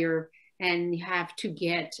employer and you have to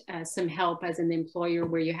get some help as an employer,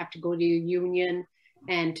 where you have to go to your union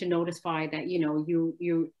and to notify that, you know,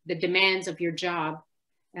 the demands of your job,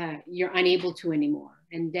 you're unable to anymore.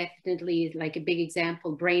 And definitely, like a big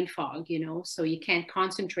example, brain fog, you know, so you can't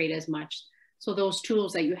concentrate as much. So those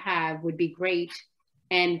tools that you have would be great.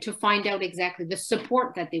 And to find out exactly the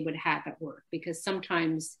support that they would have at work, because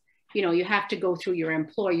sometimes, you know, you have to go through your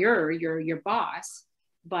employer, your boss,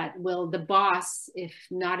 but will the boss, if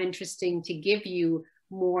not interesting to give you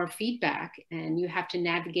more feedback, and you have to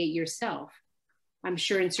navigate yourself. I'm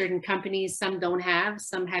sure in certain companies, some don't have,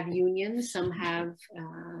 some have unions, some have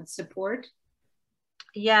support.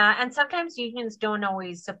 Yeah, and sometimes unions don't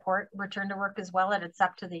always support return to work as well, and it's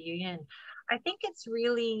up to the union. I think it's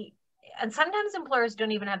really, and sometimes employers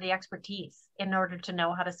don't even have the expertise in order to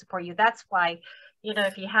know how to support you. That's why, you know,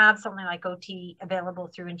 if you have something like OT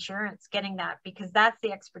available through insurance, getting that, because that's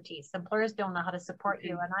the expertise. Employers don't know how to support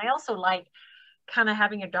you. And I also like kind of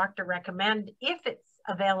having a doctor recommend if it's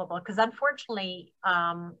available, because unfortunately,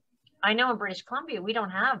 I know in British Columbia, we don't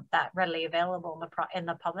have that readily available in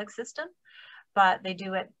the public system, but they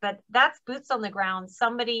do it. But that's boots on the ground,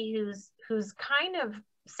 somebody who's kind of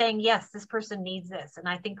saying, yes, this person needs this, and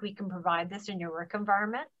I think we can provide this in your work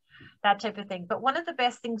environment. that type of thing. But one of the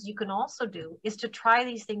best things you can also do is to try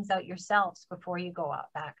these things out yourselves before you go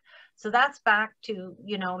out back. So that's back to,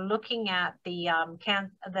 you know, looking at the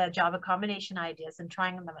job accommodation ideas and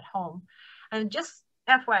trying them at home. And just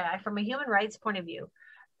FYI, from a human rights point of view,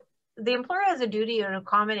 the employer has a duty to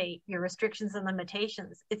accommodate your restrictions and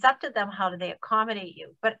limitations. It's up to them how do they accommodate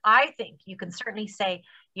you. But I think you can certainly say,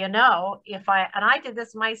 you know, and I did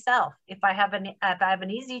this myself, if I have an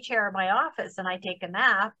easy chair in my office and I take a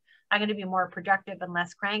nap, I'm going to be more productive and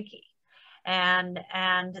less cranky. And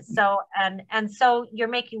so you're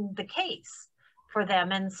making the case for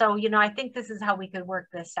them. And so, you know, I think this is how we could work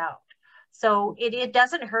this out. So it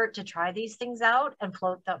doesn't hurt to try these things out and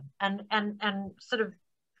float them and sort of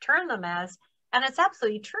turn them as, and it's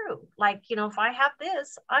absolutely true. Like, you know, if I have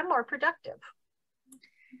this, I'm more productive.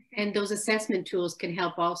 And those assessment tools can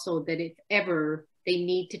help also that if ever they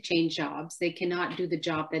need to change jobs, they cannot do the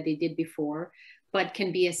job that they did before, but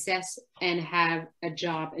can be assessed and have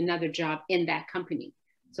another job in that company.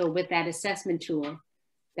 So with that assessment tool,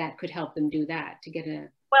 that could help them do that to get a...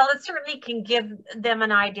 Well, it certainly can give them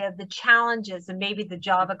an idea of the challenges and maybe the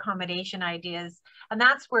job accommodation ideas. And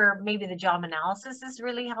that's where maybe the job analysis is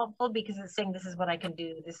really helpful, because it's saying, this is what I can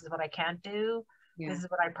do, this is what I can't do, this is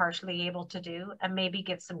what I'm partially able to do, and maybe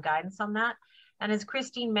give some guidance on that. And as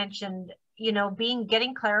Christine mentioned, you know,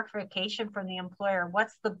 getting clarification from the employer,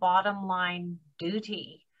 what's the bottom line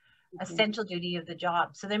duty, essential duty of the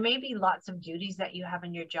job. So there may be lots of duties that you have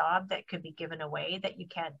in your job that could be given away that you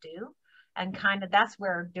can't do. And kind of that's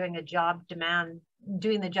where doing the job demand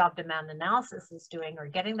analysis is doing, or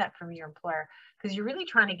getting that from your employer, because you're really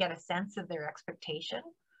trying to get a sense of their expectation.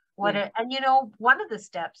 And you know, one of the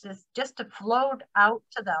steps is just to float out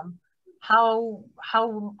to them how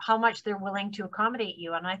much they're willing to accommodate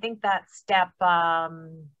you. And I think that step,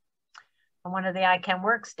 one of the I Can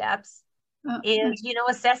Work steps, is, you know,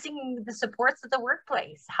 assessing the supports of the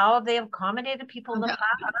workplace. How have they accommodated people in the past?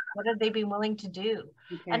 What have they been willing to do?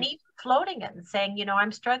 And even floating it and saying, you know,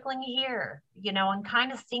 I'm struggling here, you know, and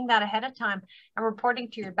kind of seeing that ahead of time and reporting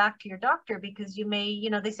back to your doctor, because you may, you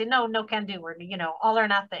know, they say, no can do, or, you know, all or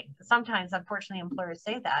nothing. Sometimes, unfortunately, employers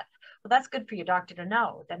say that. Well, that's good for your doctor to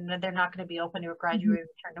know. Then they're not going to be open to a graduate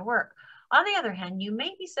return to work. On the other hand, you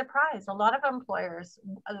may be surprised. A lot of employers,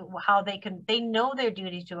 how they know their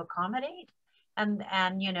duty to accommodate,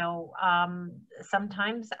 and you know,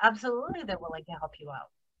 sometimes absolutely they're willing to help you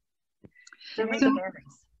out. So it really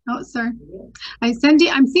varies. Oh, sorry.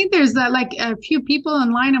 I'm seeing there's like a few people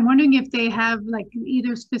online. I'm wondering if they have like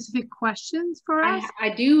either specific questions for us. I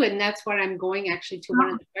do, and that's what I'm going actually to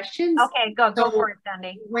one of the questions. Okay, go for it,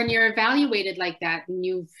 Sandy. When you're evaluated like that and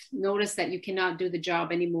you've noticed that you cannot do the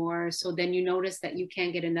job anymore, so then you notice that you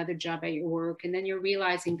can't get another job at your work, and then you're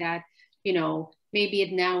realizing that, you know, maybe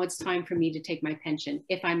now it's time for me to take my pension,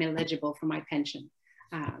 if I'm eligible for my pension,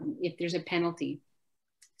 if there's a penalty.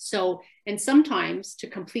 So, and sometimes to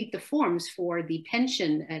complete the forms for the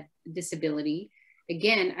pension disability,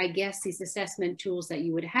 again, I guess these assessment tools that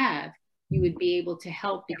you would have, you would be able to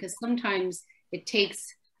help, because sometimes it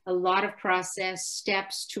takes a lot of process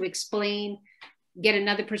steps to explain, get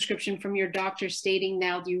another prescription from your doctor stating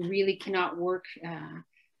now you really cannot work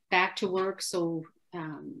back to work. So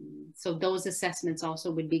those assessments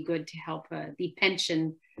also would be good to help the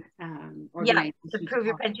pension to improve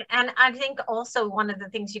your pension. And I think also one of the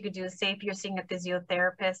things you could do is, say if you're seeing a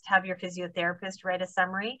physiotherapist, have your physiotherapist write a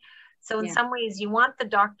summary. So in some ways you want the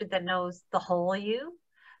doctor that knows the whole you,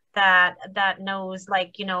 that knows,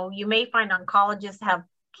 like, you know, you may find oncologists have,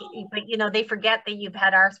 but you know, they forget that you've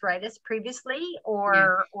had arthritis previously,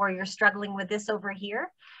 or you're struggling with this over here.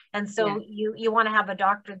 And so you want to have a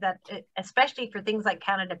doctor that, especially for things like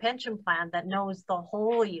Canada Pension Plan, that knows the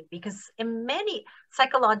whole you, because in many,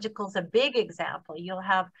 psychological is a big example. You'll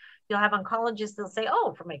have oncologists, they'll say,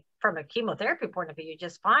 oh, from a chemotherapy point of view, you're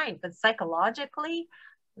just fine. But psychologically,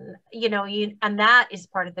 you know, and that is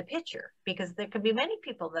part of the picture, because there could be many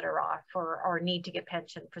people that are off or need to get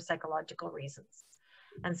pension for psychological reasons.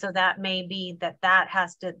 And so that may be that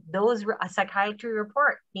has to, a psychiatry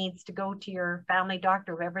report needs to go to your family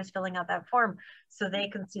doctor, whoever's filling out that form, so they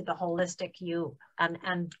can see the holistic you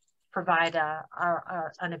and provide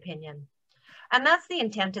an opinion. And that's the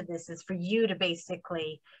intent of this, is for you to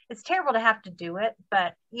basically, it's terrible to have to do it,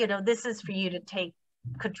 but you know, this is for you to take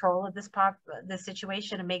control of this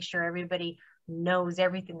situation and make sure everybody knows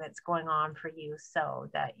everything that's going on for you, so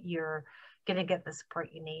that you're going to get the support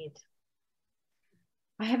you need.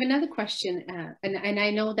 I have another question, and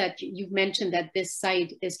I know that you've mentioned that this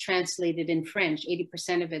site is translated in French,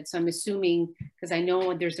 80% of it. So I'm assuming, because I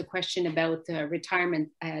know there's a question about retirement,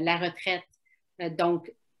 la retraite. Donc,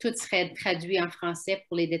 tout serait traduit en français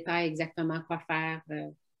pour les détails exactement quoi faire.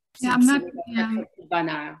 Yeah, I'm not,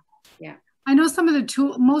 bonheur. Yeah. I know some of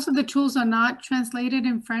the most of the tools are not translated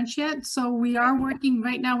in French yet. So we are working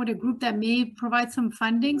right now with a group that may provide some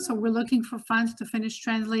funding. So we're looking for funds to finish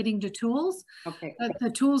translating the tools. Okay. But the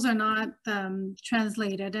tools are not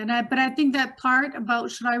translated. But I think that part about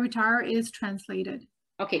should I retire is translated.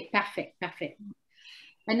 Okay, parfait.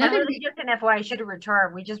 Another just an FYI, I should have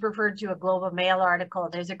retired. We just referred to a Globe and Mail article.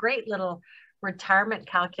 There's a great little retirement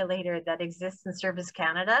calculator that exists in Service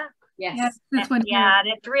Canada. Yes. And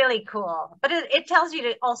it's really cool. But it tells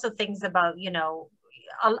you also things about, you know,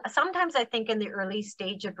 sometimes I think in the early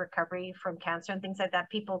stage of recovery from cancer and things like that,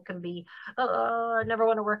 people can be, oh, I never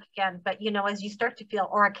want to work again. But, you know, as you start to feel,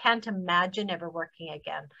 or I can't imagine ever working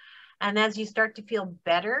again. And as you start to feel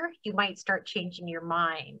better, you might start changing your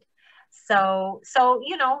mind. So,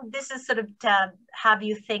 you know, this is sort of to have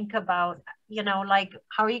you think about, you know, like,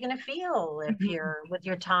 how are you going to feel if you're with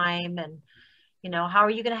your time, and, you know, how are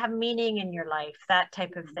you going to have meaning in your life, that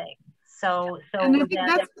type of thing. So and I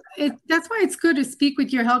think that's why it's good to speak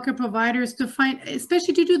with your healthcare providers to find,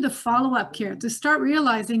 especially to do the follow-up care, to start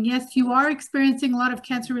realizing, yes, you are experiencing a lot of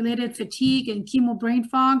cancer-related fatigue and chemo brain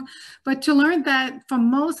fog, but to learn that for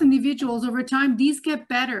most individuals over time, these get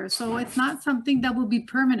better. So it's not something that will be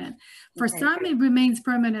permanent. For some, it remains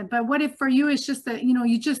permanent. But what if for you, it's just that, you know,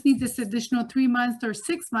 you just need this additional 3 months or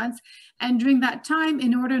 6 months. And during that time,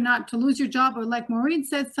 in order not to lose your job, or like Maureen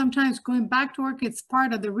said, sometimes going back to work, it's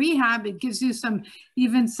part of the rehab. It gives you some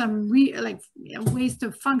ways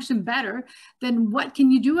to function better. Then what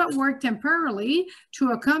can you do at work temporarily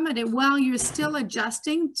to accommodate while you're still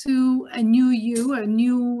adjusting to a new you, a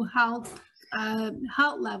new health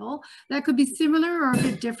level that could be similar or a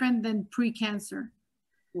bit different than pre-cancer.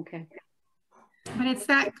 Okay. But it's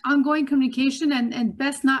that ongoing communication and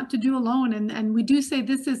best not to do alone. And we do say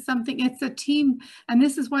this is something, it's a team. And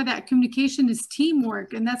this is why that communication is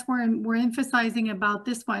teamwork. And that's where we're emphasizing about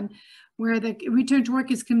this one, where the return to work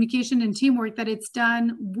is communication and teamwork, that it's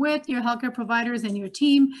done with your healthcare providers and your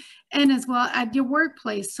team, and as well at your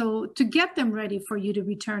workplace. So to get them ready for you to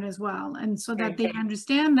return as well. And so that they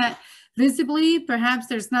understand that visibly, perhaps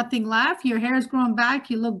there's nothing left. Your hair's grown back.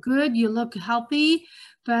 You look good. You look healthy.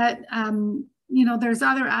 But, you know, there's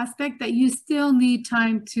other aspects that you still need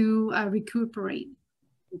time to recuperate.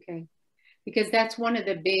 Okay. Because that's one of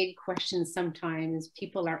the big questions sometimes.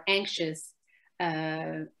 People are anxious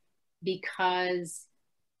because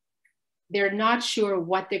they're not sure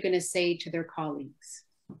what they're going to say to their colleagues.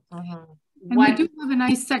 And we do have a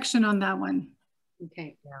nice section on that one.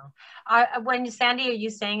 Okay. Yeah. When Sandy, are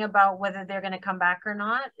you saying about whether they're going to come back or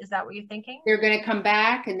not? Is that what you're thinking? They're going to come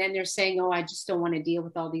back, and then they're saying, oh, I just don't want to deal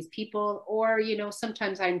with all these people. Or, you know,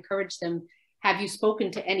 sometimes I encourage them, have you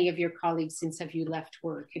spoken to any of your colleagues since have you left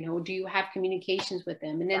work? You know, do you have communications with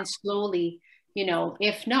them? And then slowly, you know,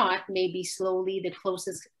 if not, maybe slowly the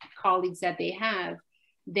closest colleagues that they have,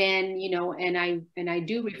 then, you know, and I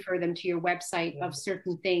do refer them to your website of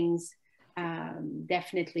certain things,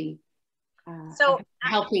 definitely. So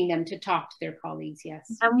helping them to talk to their colleagues,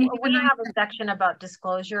 yes. We have a section about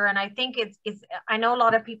disclosure, and I think it's I know a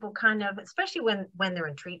lot of people kind of, especially when they're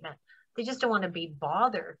in treatment, they just don't want to be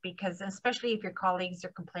bothered, because especially if your colleagues are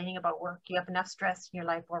complaining about work, you have enough stress in your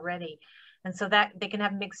life already, and so that they can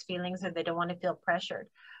have mixed feelings, or they don't want to feel pressured.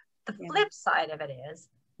 The flip side of it is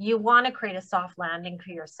you want to create a soft landing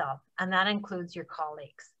for yourself, and that includes your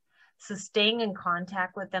colleagues. So staying in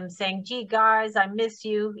contact with them, saying, gee, guys, I miss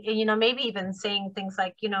you. And, you know, maybe even saying things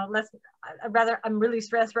like, you know, I'm really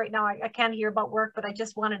stressed right now. I can't hear about work, but I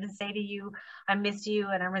just wanted to say to you, I miss you,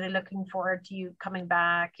 and I'm really looking forward to you coming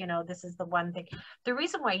back. You know, this is the one thing. The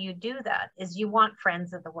reason why you do that is you want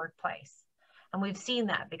friends at the workplace. And we've seen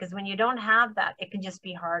that, because when you don't have that, it can just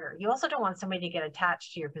be harder. You also don't want somebody to get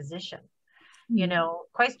attached to your position, you know,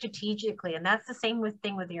 quite strategically. And that's the same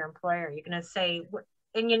thing with your employer. You're going to say,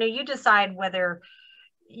 and, you know, you decide whether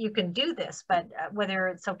you can do this, but whether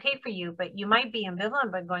it's okay for you, but you might be ambivalent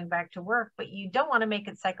about going back to work, but you don't want to make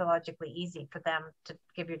it psychologically easy for them to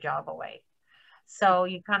give your job away. So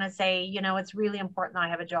you kind of say, you know, it's really important that I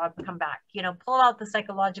have a job to come back, you know, pull out the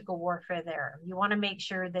psychological warfare there. You want to make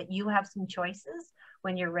sure that you have some choices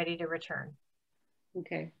when you're ready to return.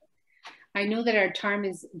 Okay. I know that our time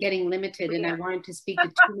is getting limited, and I wanted to speak to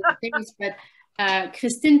two more things, but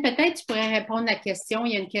Christine, peut-être tu pourrais répondre à la question.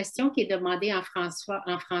 Il y a une question qui est demandée en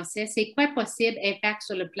français. C'est quoi possible impact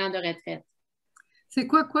sur le plan de retraite? C'est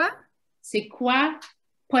quoi? C'est quoi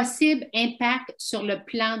possible impact sur le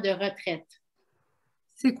plan de retraite?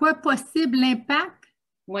 C'est quoi possible impact?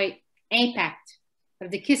 Oui, impact.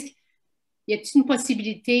 Y a-t-il une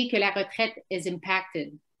possibilité que la retraite is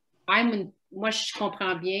impacted? moi, je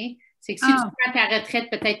comprends bien, c'est que si tu prends ta retraite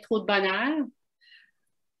peut-être trop de bonheur.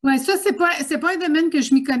 Oui, ça, c'est pas un domaine que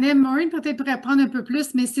je m'y connais. Maureen peut-être pourrait apprendre un peu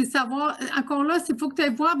plus, mais c'est savoir, encore là, il faut que tu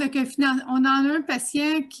ailles voir avec on en a un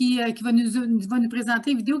patient qui va nous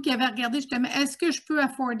présenter une vidéo qui avait regardé justement, est-ce que je peux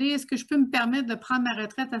afforder, est-ce que je peux me permettre de prendre ma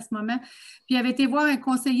retraite à ce moment? Puis il avait été voir un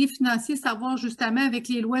conseiller financier, savoir justement avec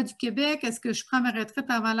les lois du Québec, est-ce que je prends ma retraite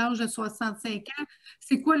avant l'âge de 65 ans?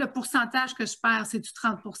 C'est quoi le pourcentage que je perds? C'est-tu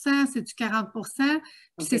 30 c'est-tu 40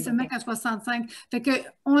 puis c'est seulement qu'à 65. Fait que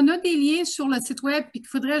on a des liens sur le site web, puis qu'il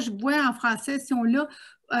faudrait, je vois en français, si on l'a,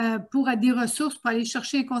 pour des ressources, pour aller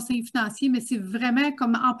chercher un conseiller financier, mais c'est vraiment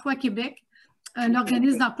comme Emploi Québec,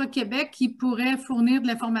 l'organisme d'Emploi Québec qui pourrait fournir de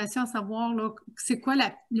l'information à savoir c'est quoi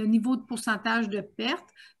le niveau de pourcentage de perte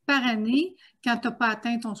par année quand tu n'as pas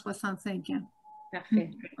atteint ton 65 ans.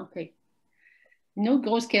 Parfait. OK. No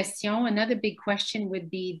grosse question. Another big question would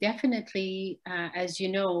be definitely, as you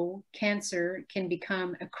know, cancer can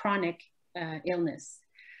become a chronic illness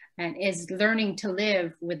and is learning to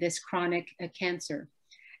live with this chronic cancer.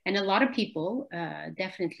 And a lot of people,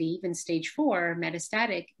 definitely even stage 4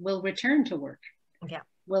 metastatic, will return to work. Yeah.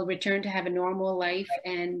 Will return to have a normal life,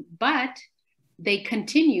 but they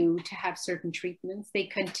continue to have certain treatments. They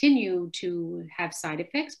continue to have side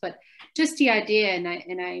effects, but just the idea, and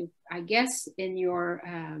I guess in your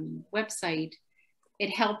website, it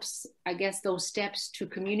helps, I guess, those steps to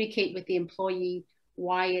communicate with the employee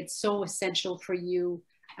why it's so essential for you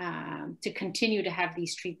to continue to have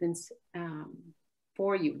these treatments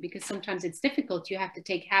for you, because sometimes it's difficult. You have to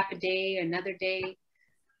take half a day, another day.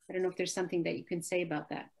 I don't know if there's something that you can say about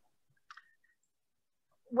that.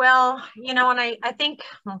 Well, you know, and I think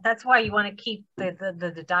that's why you want to keep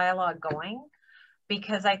the dialogue going,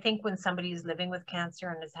 because I think when somebody is living with cancer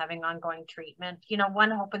and is having ongoing treatment, you know, one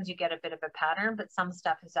hopes you get a bit of a pattern, but some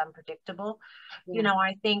stuff is unpredictable. Yeah. You know,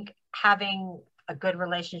 I think having a good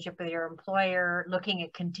relationship with your employer, looking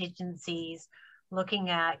at contingencies, looking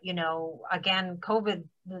at, you know, again, COVID,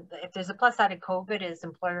 if there's a plus side of COVID is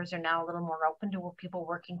employers are now a little more open to people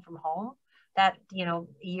working from home. That, you know,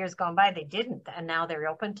 years gone by, they didn't, and now they're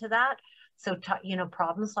open to that. So, you know,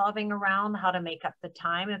 problem solving around how to make up the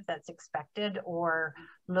time if that's expected, or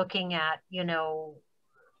looking at, you know,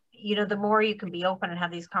 the more you can be open and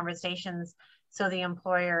have these conversations so the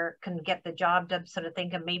employer can get the job done sort of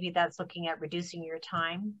thing, and maybe that's looking at reducing your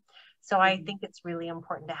time. So I think it's really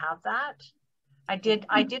important to have that. I did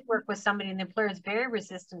work with somebody, and the employer is very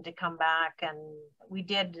resistant to come back, and we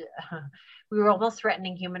were almost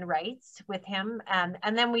threatening human rights with him, and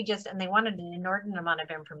then they wanted an inordinate amount of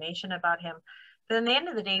information about him. But at the end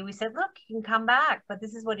of the day, we said, look, he can come back, but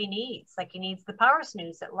this is what he needs. Like, he needs the power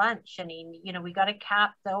snooze at lunch, and you know, we got to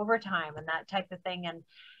cap the overtime and that type of thing, and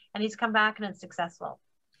he's come back and it's successful.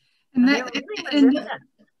 And they're really resistant.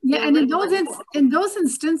 Yeah, and in those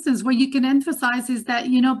instances where you can emphasize is that,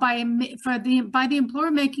 you know, by the employer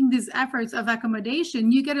making these efforts of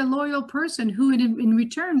accommodation, you get a loyal person who in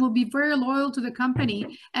return will be very loyal to the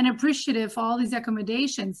company and appreciative for all these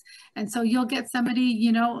accommodations. And so you'll get somebody,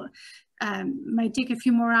 you know, might take a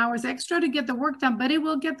few more hours extra to get the work done, but it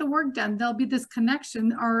will get the work done. There'll be this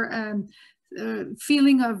connection or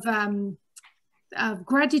feeling of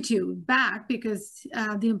gratitude back, because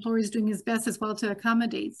the employer is doing his best as well to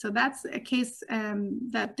accommodate. So that's a case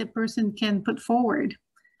that the person can put forward.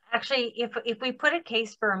 Actually, if we put a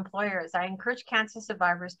case for employers, I encourage cancer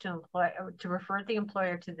survivors to refer the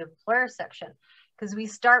employer to the employer section, because we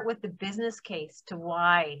start with the business case to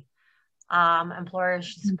why employers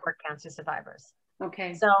should support cancer survivors.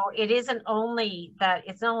 Okay. So it isn't only that,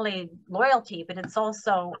 it's not only loyalty, but it's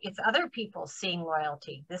other people seeing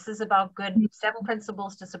loyalty. This is about good 7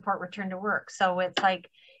 principles to support return to work. So it's like,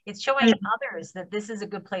 it's showing others that this is a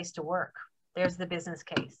good place to work. There's the business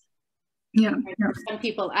case. Yeah. Some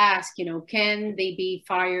people ask, you know, can they be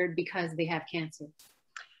fired because they have cancer?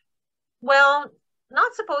 Well,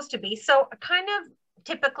 not supposed to be. So kind of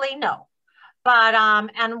typically no. But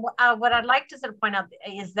what I'd like to sort of point out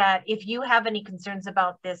is that if you have any concerns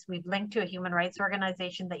about this, we've linked to a human rights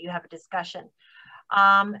organization that you have a discussion.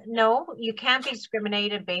 No, you can't be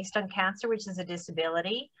discriminated based on cancer, which is a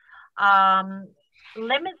disability.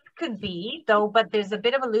 Limits could be, though, but there's a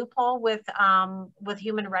bit of a loophole with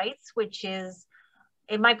human rights, which is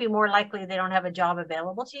it might be more likely they don't have a job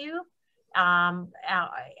available to you.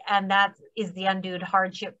 And that is the undue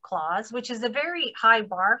hardship clause, which is a very high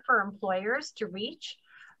bar for employers to reach.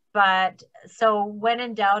 But so when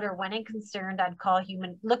in doubt or when in concerned, I'd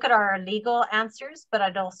look at our legal answers, but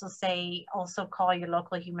I'd also say, call your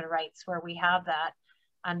local human rights, where we have that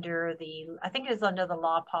under I think it is under the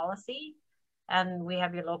law policy. and we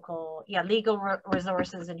have your local, legal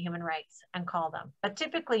resources and human rights, and call them. But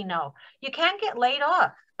typically, no. You can get laid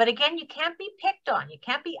off, but again, you can't be picked on. You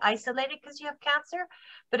can't be isolated because you have cancer.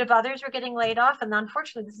 But if others were getting laid off, and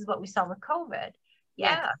unfortunately, this is what we saw with COVID.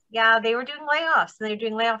 Yeah, they were doing layoffs, and they're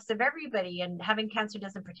doing layoffs of everybody, and having cancer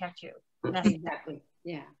doesn't protect you. Exactly.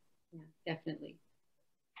 Yeah, definitely.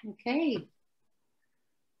 Okay.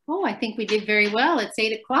 Oh, I think we did very well. It's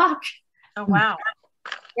 8 o'clock. Oh, wow.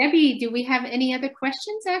 Debbie, do we have any other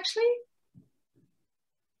questions, actually?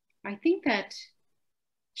 I think that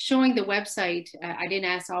showing the website, I didn't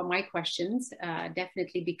ask all my questions,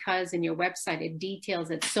 definitely because in your website, it details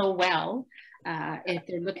it so well. If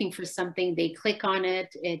they're looking for something, they click on it.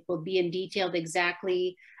 It will be in detailed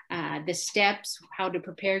exactly the steps, how to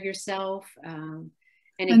prepare yourself. And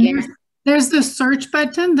again, there's the search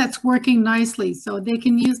button that's working nicely, so they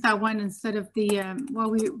can use that one instead of the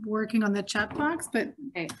while we're working on the chat box. But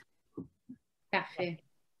okay. Parfait.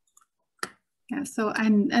 Yeah, so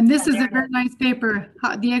and this is a very nice paper,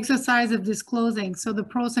 the exercise of disclosing. So the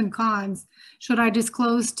pros and cons. Should I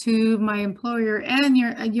disclose to my employer and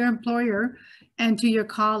your employer and to your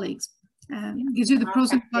colleagues? Gives you the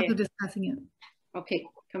pros and cons of discussing it. Okay.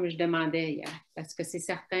 Comme je demandais, yeah, parce que c'est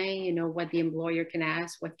certain, you know, what the employer can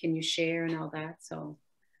ask, what can you share and all that. So,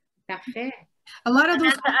 parfait. A lot of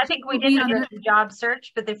those. I think we did address the job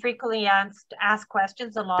search, but the frequently asked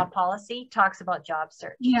questions in law policy talks about job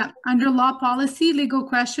search. Yeah, under law policy, legal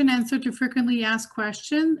question, answer to frequently asked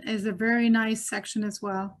question is a very nice section as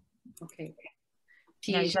well. Okay.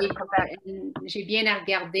 J'ai bien à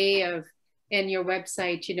regarder in your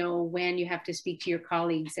website, you know, when you have to speak to your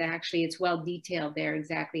colleagues. Actually, it's well detailed there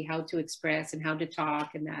exactly how to express and how to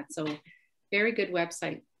talk and that. So, very good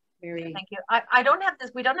website. Very. Thank you. I don't have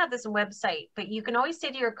this. We don't have this website, but you can always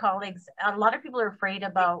say to your colleagues. A lot of people are afraid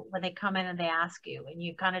about when they come in and they ask you, and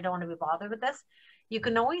you kind of don't want to be bothered with this. You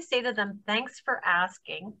can always say to them, "Thanks for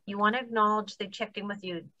asking. You want to acknowledge they checked in with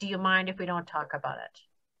you. Do you mind if we don't talk about it?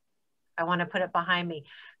 I want to put it behind me."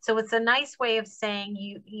 So it's a nice way of saying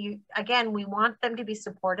you again, we want them to be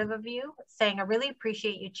supportive of you, saying, "I really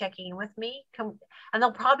appreciate you checking in with me." And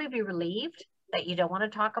they'll probably be relieved that you don't want to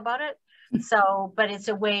talk about it. So, but it's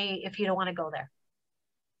a way if you don't want to go there.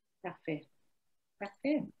 Parfait.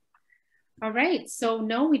 Parfait. All right. So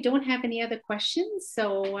no, we don't have any other questions.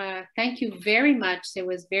 So thank you very much. It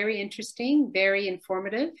was very interesting, very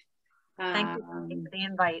informative. Thank you for the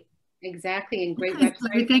invite. Exactly. And great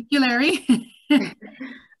website. Thank you, Larry.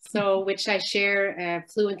 So, which I share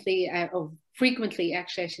frequently,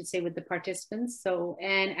 actually, I should say, with the participants. So,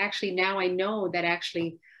 and actually now I know that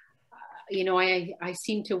actually, you know, I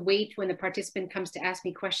seem to wait when the participant comes to ask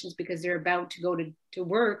me questions because they're about to go to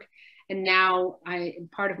work. And now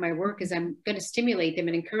part of my work is I'm going to stimulate them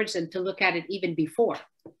and encourage them to look at it even before.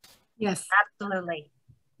 Yes, absolutely.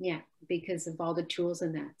 Yeah, because of all the tools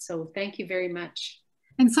in that. So thank you very much.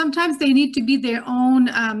 And sometimes they need to be their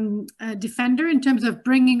own defender in terms of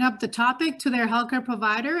bringing up the topic to their healthcare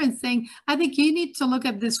provider and saying, I think you need to look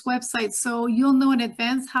at this website so you'll know in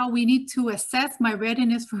advance how we need to assess my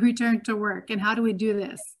readiness for return to work and how do we do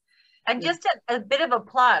this. And just a bit of a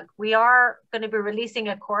plug, we are going to be releasing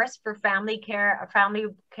a course for family care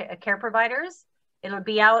providers. It'll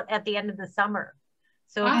be out at the end of the summer.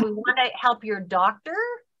 So if we want to help your doctor,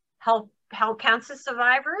 help cancer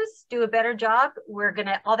survivors do a better job,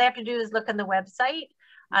 all they have to do is look on the website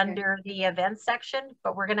under the events section,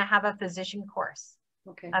 but we're going to have a physician course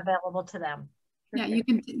available to them. Yeah,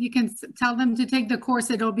 you can tell them to take the course.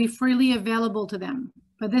 It'll be freely available to them.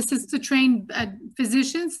 But this is to train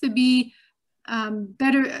physicians to be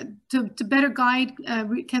better guide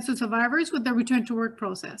cancer survivors with the return to work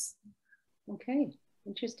process. Okay,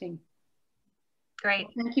 interesting. Great.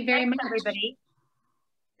 Thank you very much, everybody.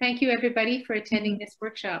 Thank you, everybody, for attending this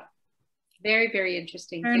workshop. Very, very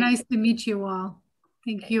interesting. Very nice to meet you all.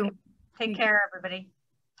 Thank you. Take care, everybody.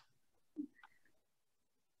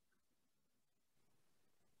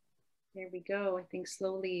 There we go. I think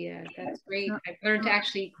slowly, that's great. I've learned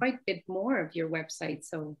actually quite a bit more of your website.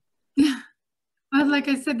 So, yeah, well, like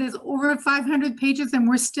I said, there's over 500 pages and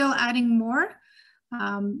we're still adding more.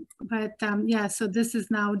 Yeah, so this is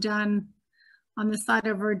now done on the side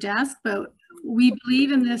of our desk, but we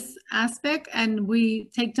believe in this aspect and we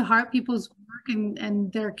take to heart people's work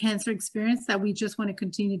and their cancer experience that we just want to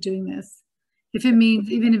continue doing this. If it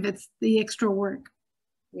means, even if it's the extra work.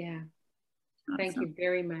 Yeah. Thank you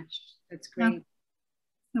very much. That's great.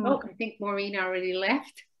 Yeah. Oh, I think Maureen already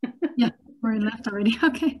left. Yeah, Maureen left already.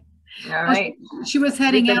 Okay. All right. She was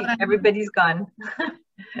heading out. Everybody's gone.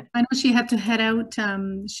 I know she had to head out.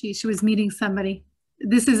 She was meeting somebody.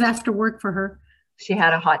 This is after work for her. She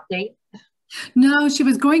had a hot date. No, she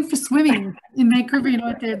was going for swimming in Vancouver. You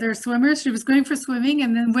know, they're swimmers. She was going for swimming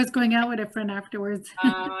and then was going out with a friend afterwards.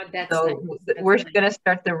 Oh, that's So nice. we're going to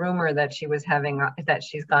start the rumor that she was having, that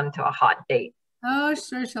she's gone to a hot date. Oh,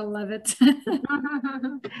 sure, she'll love it.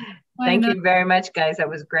 Thank you very much, guys. That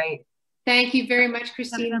was great. Thank you very much,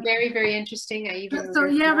 Christine. Very, very interesting. So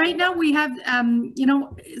yeah, right now we have, you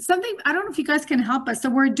know, something, I don't know if you guys can help us. So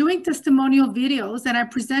we're doing testimonial videos, and I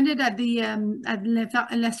presented at the at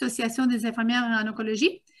l'Association des infirmières en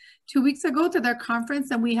oncologie 2 weeks ago to their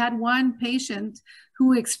conference, and we had one patient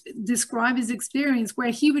who described his experience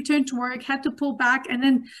where he returned to work, had to pull back, and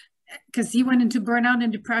then because he went into burnout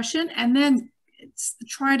and depression, and then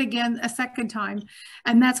tried again a second time,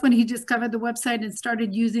 and that's when he discovered the website and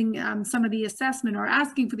started using some of the assessment, or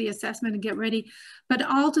asking for the assessment to get ready. But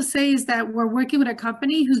all to say is that we're working with a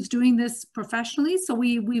company who's doing this professionally. So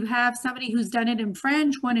we have somebody who's done it in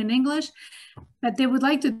French, one in English, but they would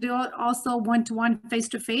like to do it also one-to-one,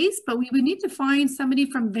 face-to-face. But we would need to find somebody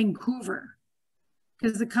from Vancouver,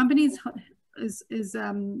 because the company is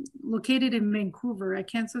located in Vancouver, a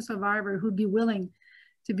cancer survivor who'd be willing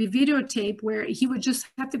to be videotaped, where he would just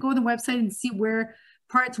have to go on the website and see where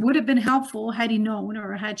parts would have been helpful had he known,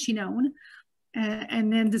 or had she known,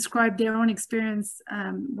 and then describe their own experience,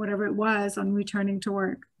 whatever it was, on returning to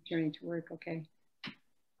work. Returning to work, okay.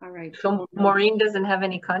 All right. So Maureen doesn't have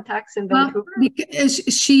any contacts in Vancouver?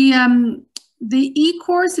 She, the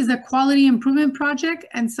e-course is a quality improvement project,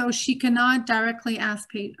 and so she cannot directly ask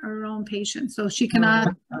her own patients. So she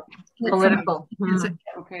cannot. Political.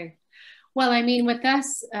 Okay. Well, I mean, with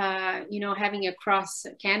us, you know, having across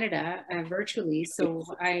Canada virtually, so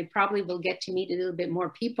I probably will get to meet a little bit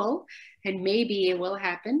more people, and maybe it will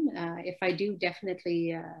happen. If I do,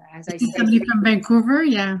 definitely, as I said, somebody from Vancouver,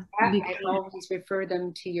 yeah. I always refer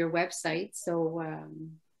them to your website. So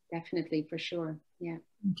definitely, for sure, yeah.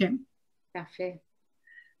 Okay. Parfait.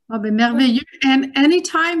 Oh, ben merveilleux. And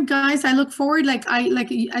anytime, guys, I look forward.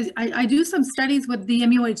 I do some studies with the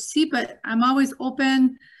MUHC, but I'm always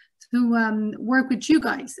open to work with you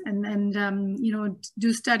guys and you know,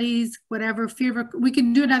 do studies, whatever. We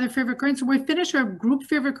can do another fear of recurrence. We finish our group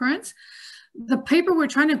fear of recurrence. The paper we're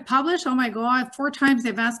trying to publish, oh my God, 4 times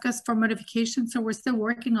they've asked us for modification, so we're still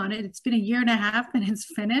working on it. It's been 1.5 years and it's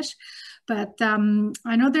finished. But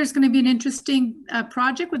I know there's going to be an interesting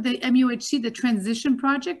project with the MUHC, the transition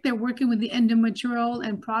project. They're working with the endometrial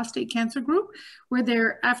and prostate cancer group, where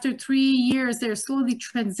they're, after 3 years, they're slowly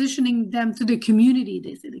transitioning them to the community.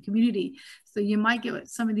 They say the community. So you might get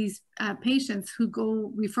some of these patients who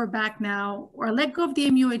go refer back now, or let go of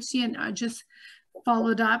the MUHC and are just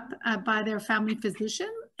followed up by their family physician.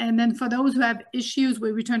 And then for those who have issues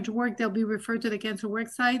with return to work, they'll be referred to the cancer work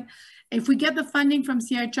site. If we get the funding from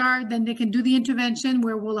CHR, then they can do the intervention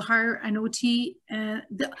where we'll hire an OT.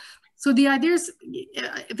 So the idea is,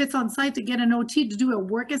 if it's on site, to get an OT to do a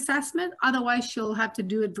work assessment. Otherwise, she'll have to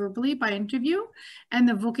do it verbally by interview. And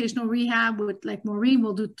the vocational rehab, with like Maureen,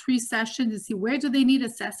 will do 3 sessions to see where do they need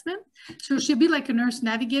assessment. So she'll be like a nurse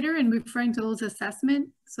navigator and referring to those assessments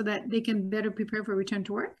so that they can better prepare for return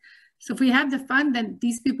to work. So if we have the fund, then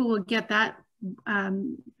these people will get that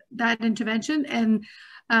that intervention. And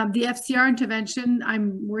the FCR intervention,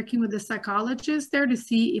 I'm working with a psychologist there to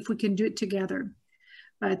see if we can do it together.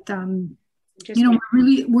 But you know,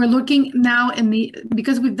 we're looking now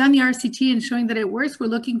because we've done the RCT and showing that it works, we're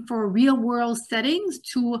looking for real world settings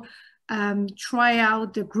to try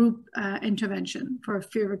out the group intervention for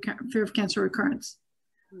fear of cancer recurrence.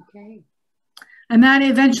 Okay. And that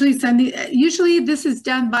eventually usually this is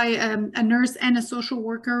done by a nurse and a social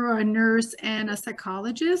worker, or a nurse and a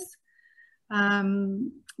psychologist.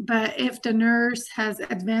 But if the nurse has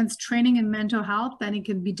advanced training in mental health, then it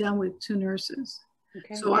can be done with 2 nurses.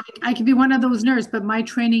 Okay. So I could be one of those nurses, but my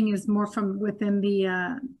training is more from within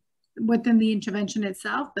the intervention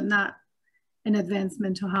itself, but not an advanced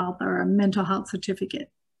mental health or a mental health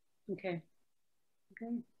certificate. Okay.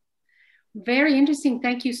 Okay. Very interesting.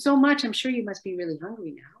 Thank you so much. I'm sure you must be really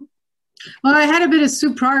hungry now. Well, I had a bit of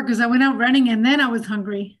soup prior because I went out running and then I was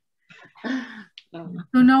hungry. Oh.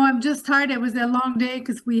 So no, I'm just tired. It was a long day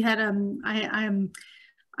because we had I am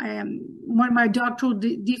one of my doctoral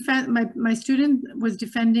defense. My student was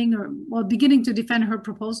defending, or well, beginning to defend her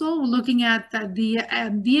proposal, looking at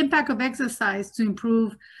the impact of exercise to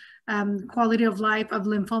improve quality of life of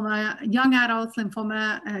lymphoma, young adults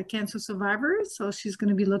lymphoma cancer survivors. So she's going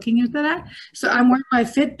to be looking into that. So I'm wearing my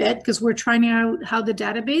Fitbit because we're trying out how the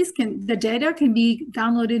data can be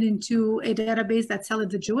downloaded into a database that's held at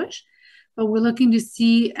the Jewish. But we're looking to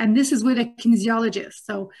see, and this is with a kinesiologist.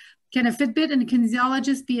 So Can a Fitbit and a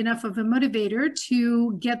kinesiologist be enough of a motivator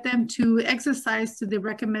to get them to exercise to the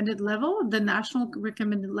recommended level, the national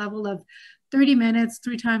recommended level of 30 minutes,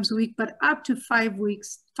 3 times a week, but up to 5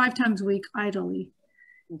 times a week idly?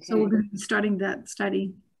 Okay. So we're going to be starting that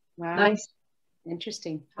study. Wow. Nice.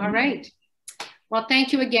 Interesting. All right. Well,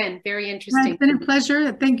 thank you again. Very interesting. It's been a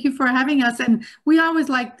pleasure. Thank you for having us. And we always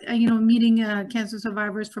like, meeting cancer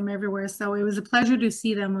survivors from everywhere. So it was a pleasure to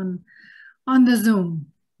see them on the Zoom.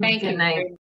 Thank you.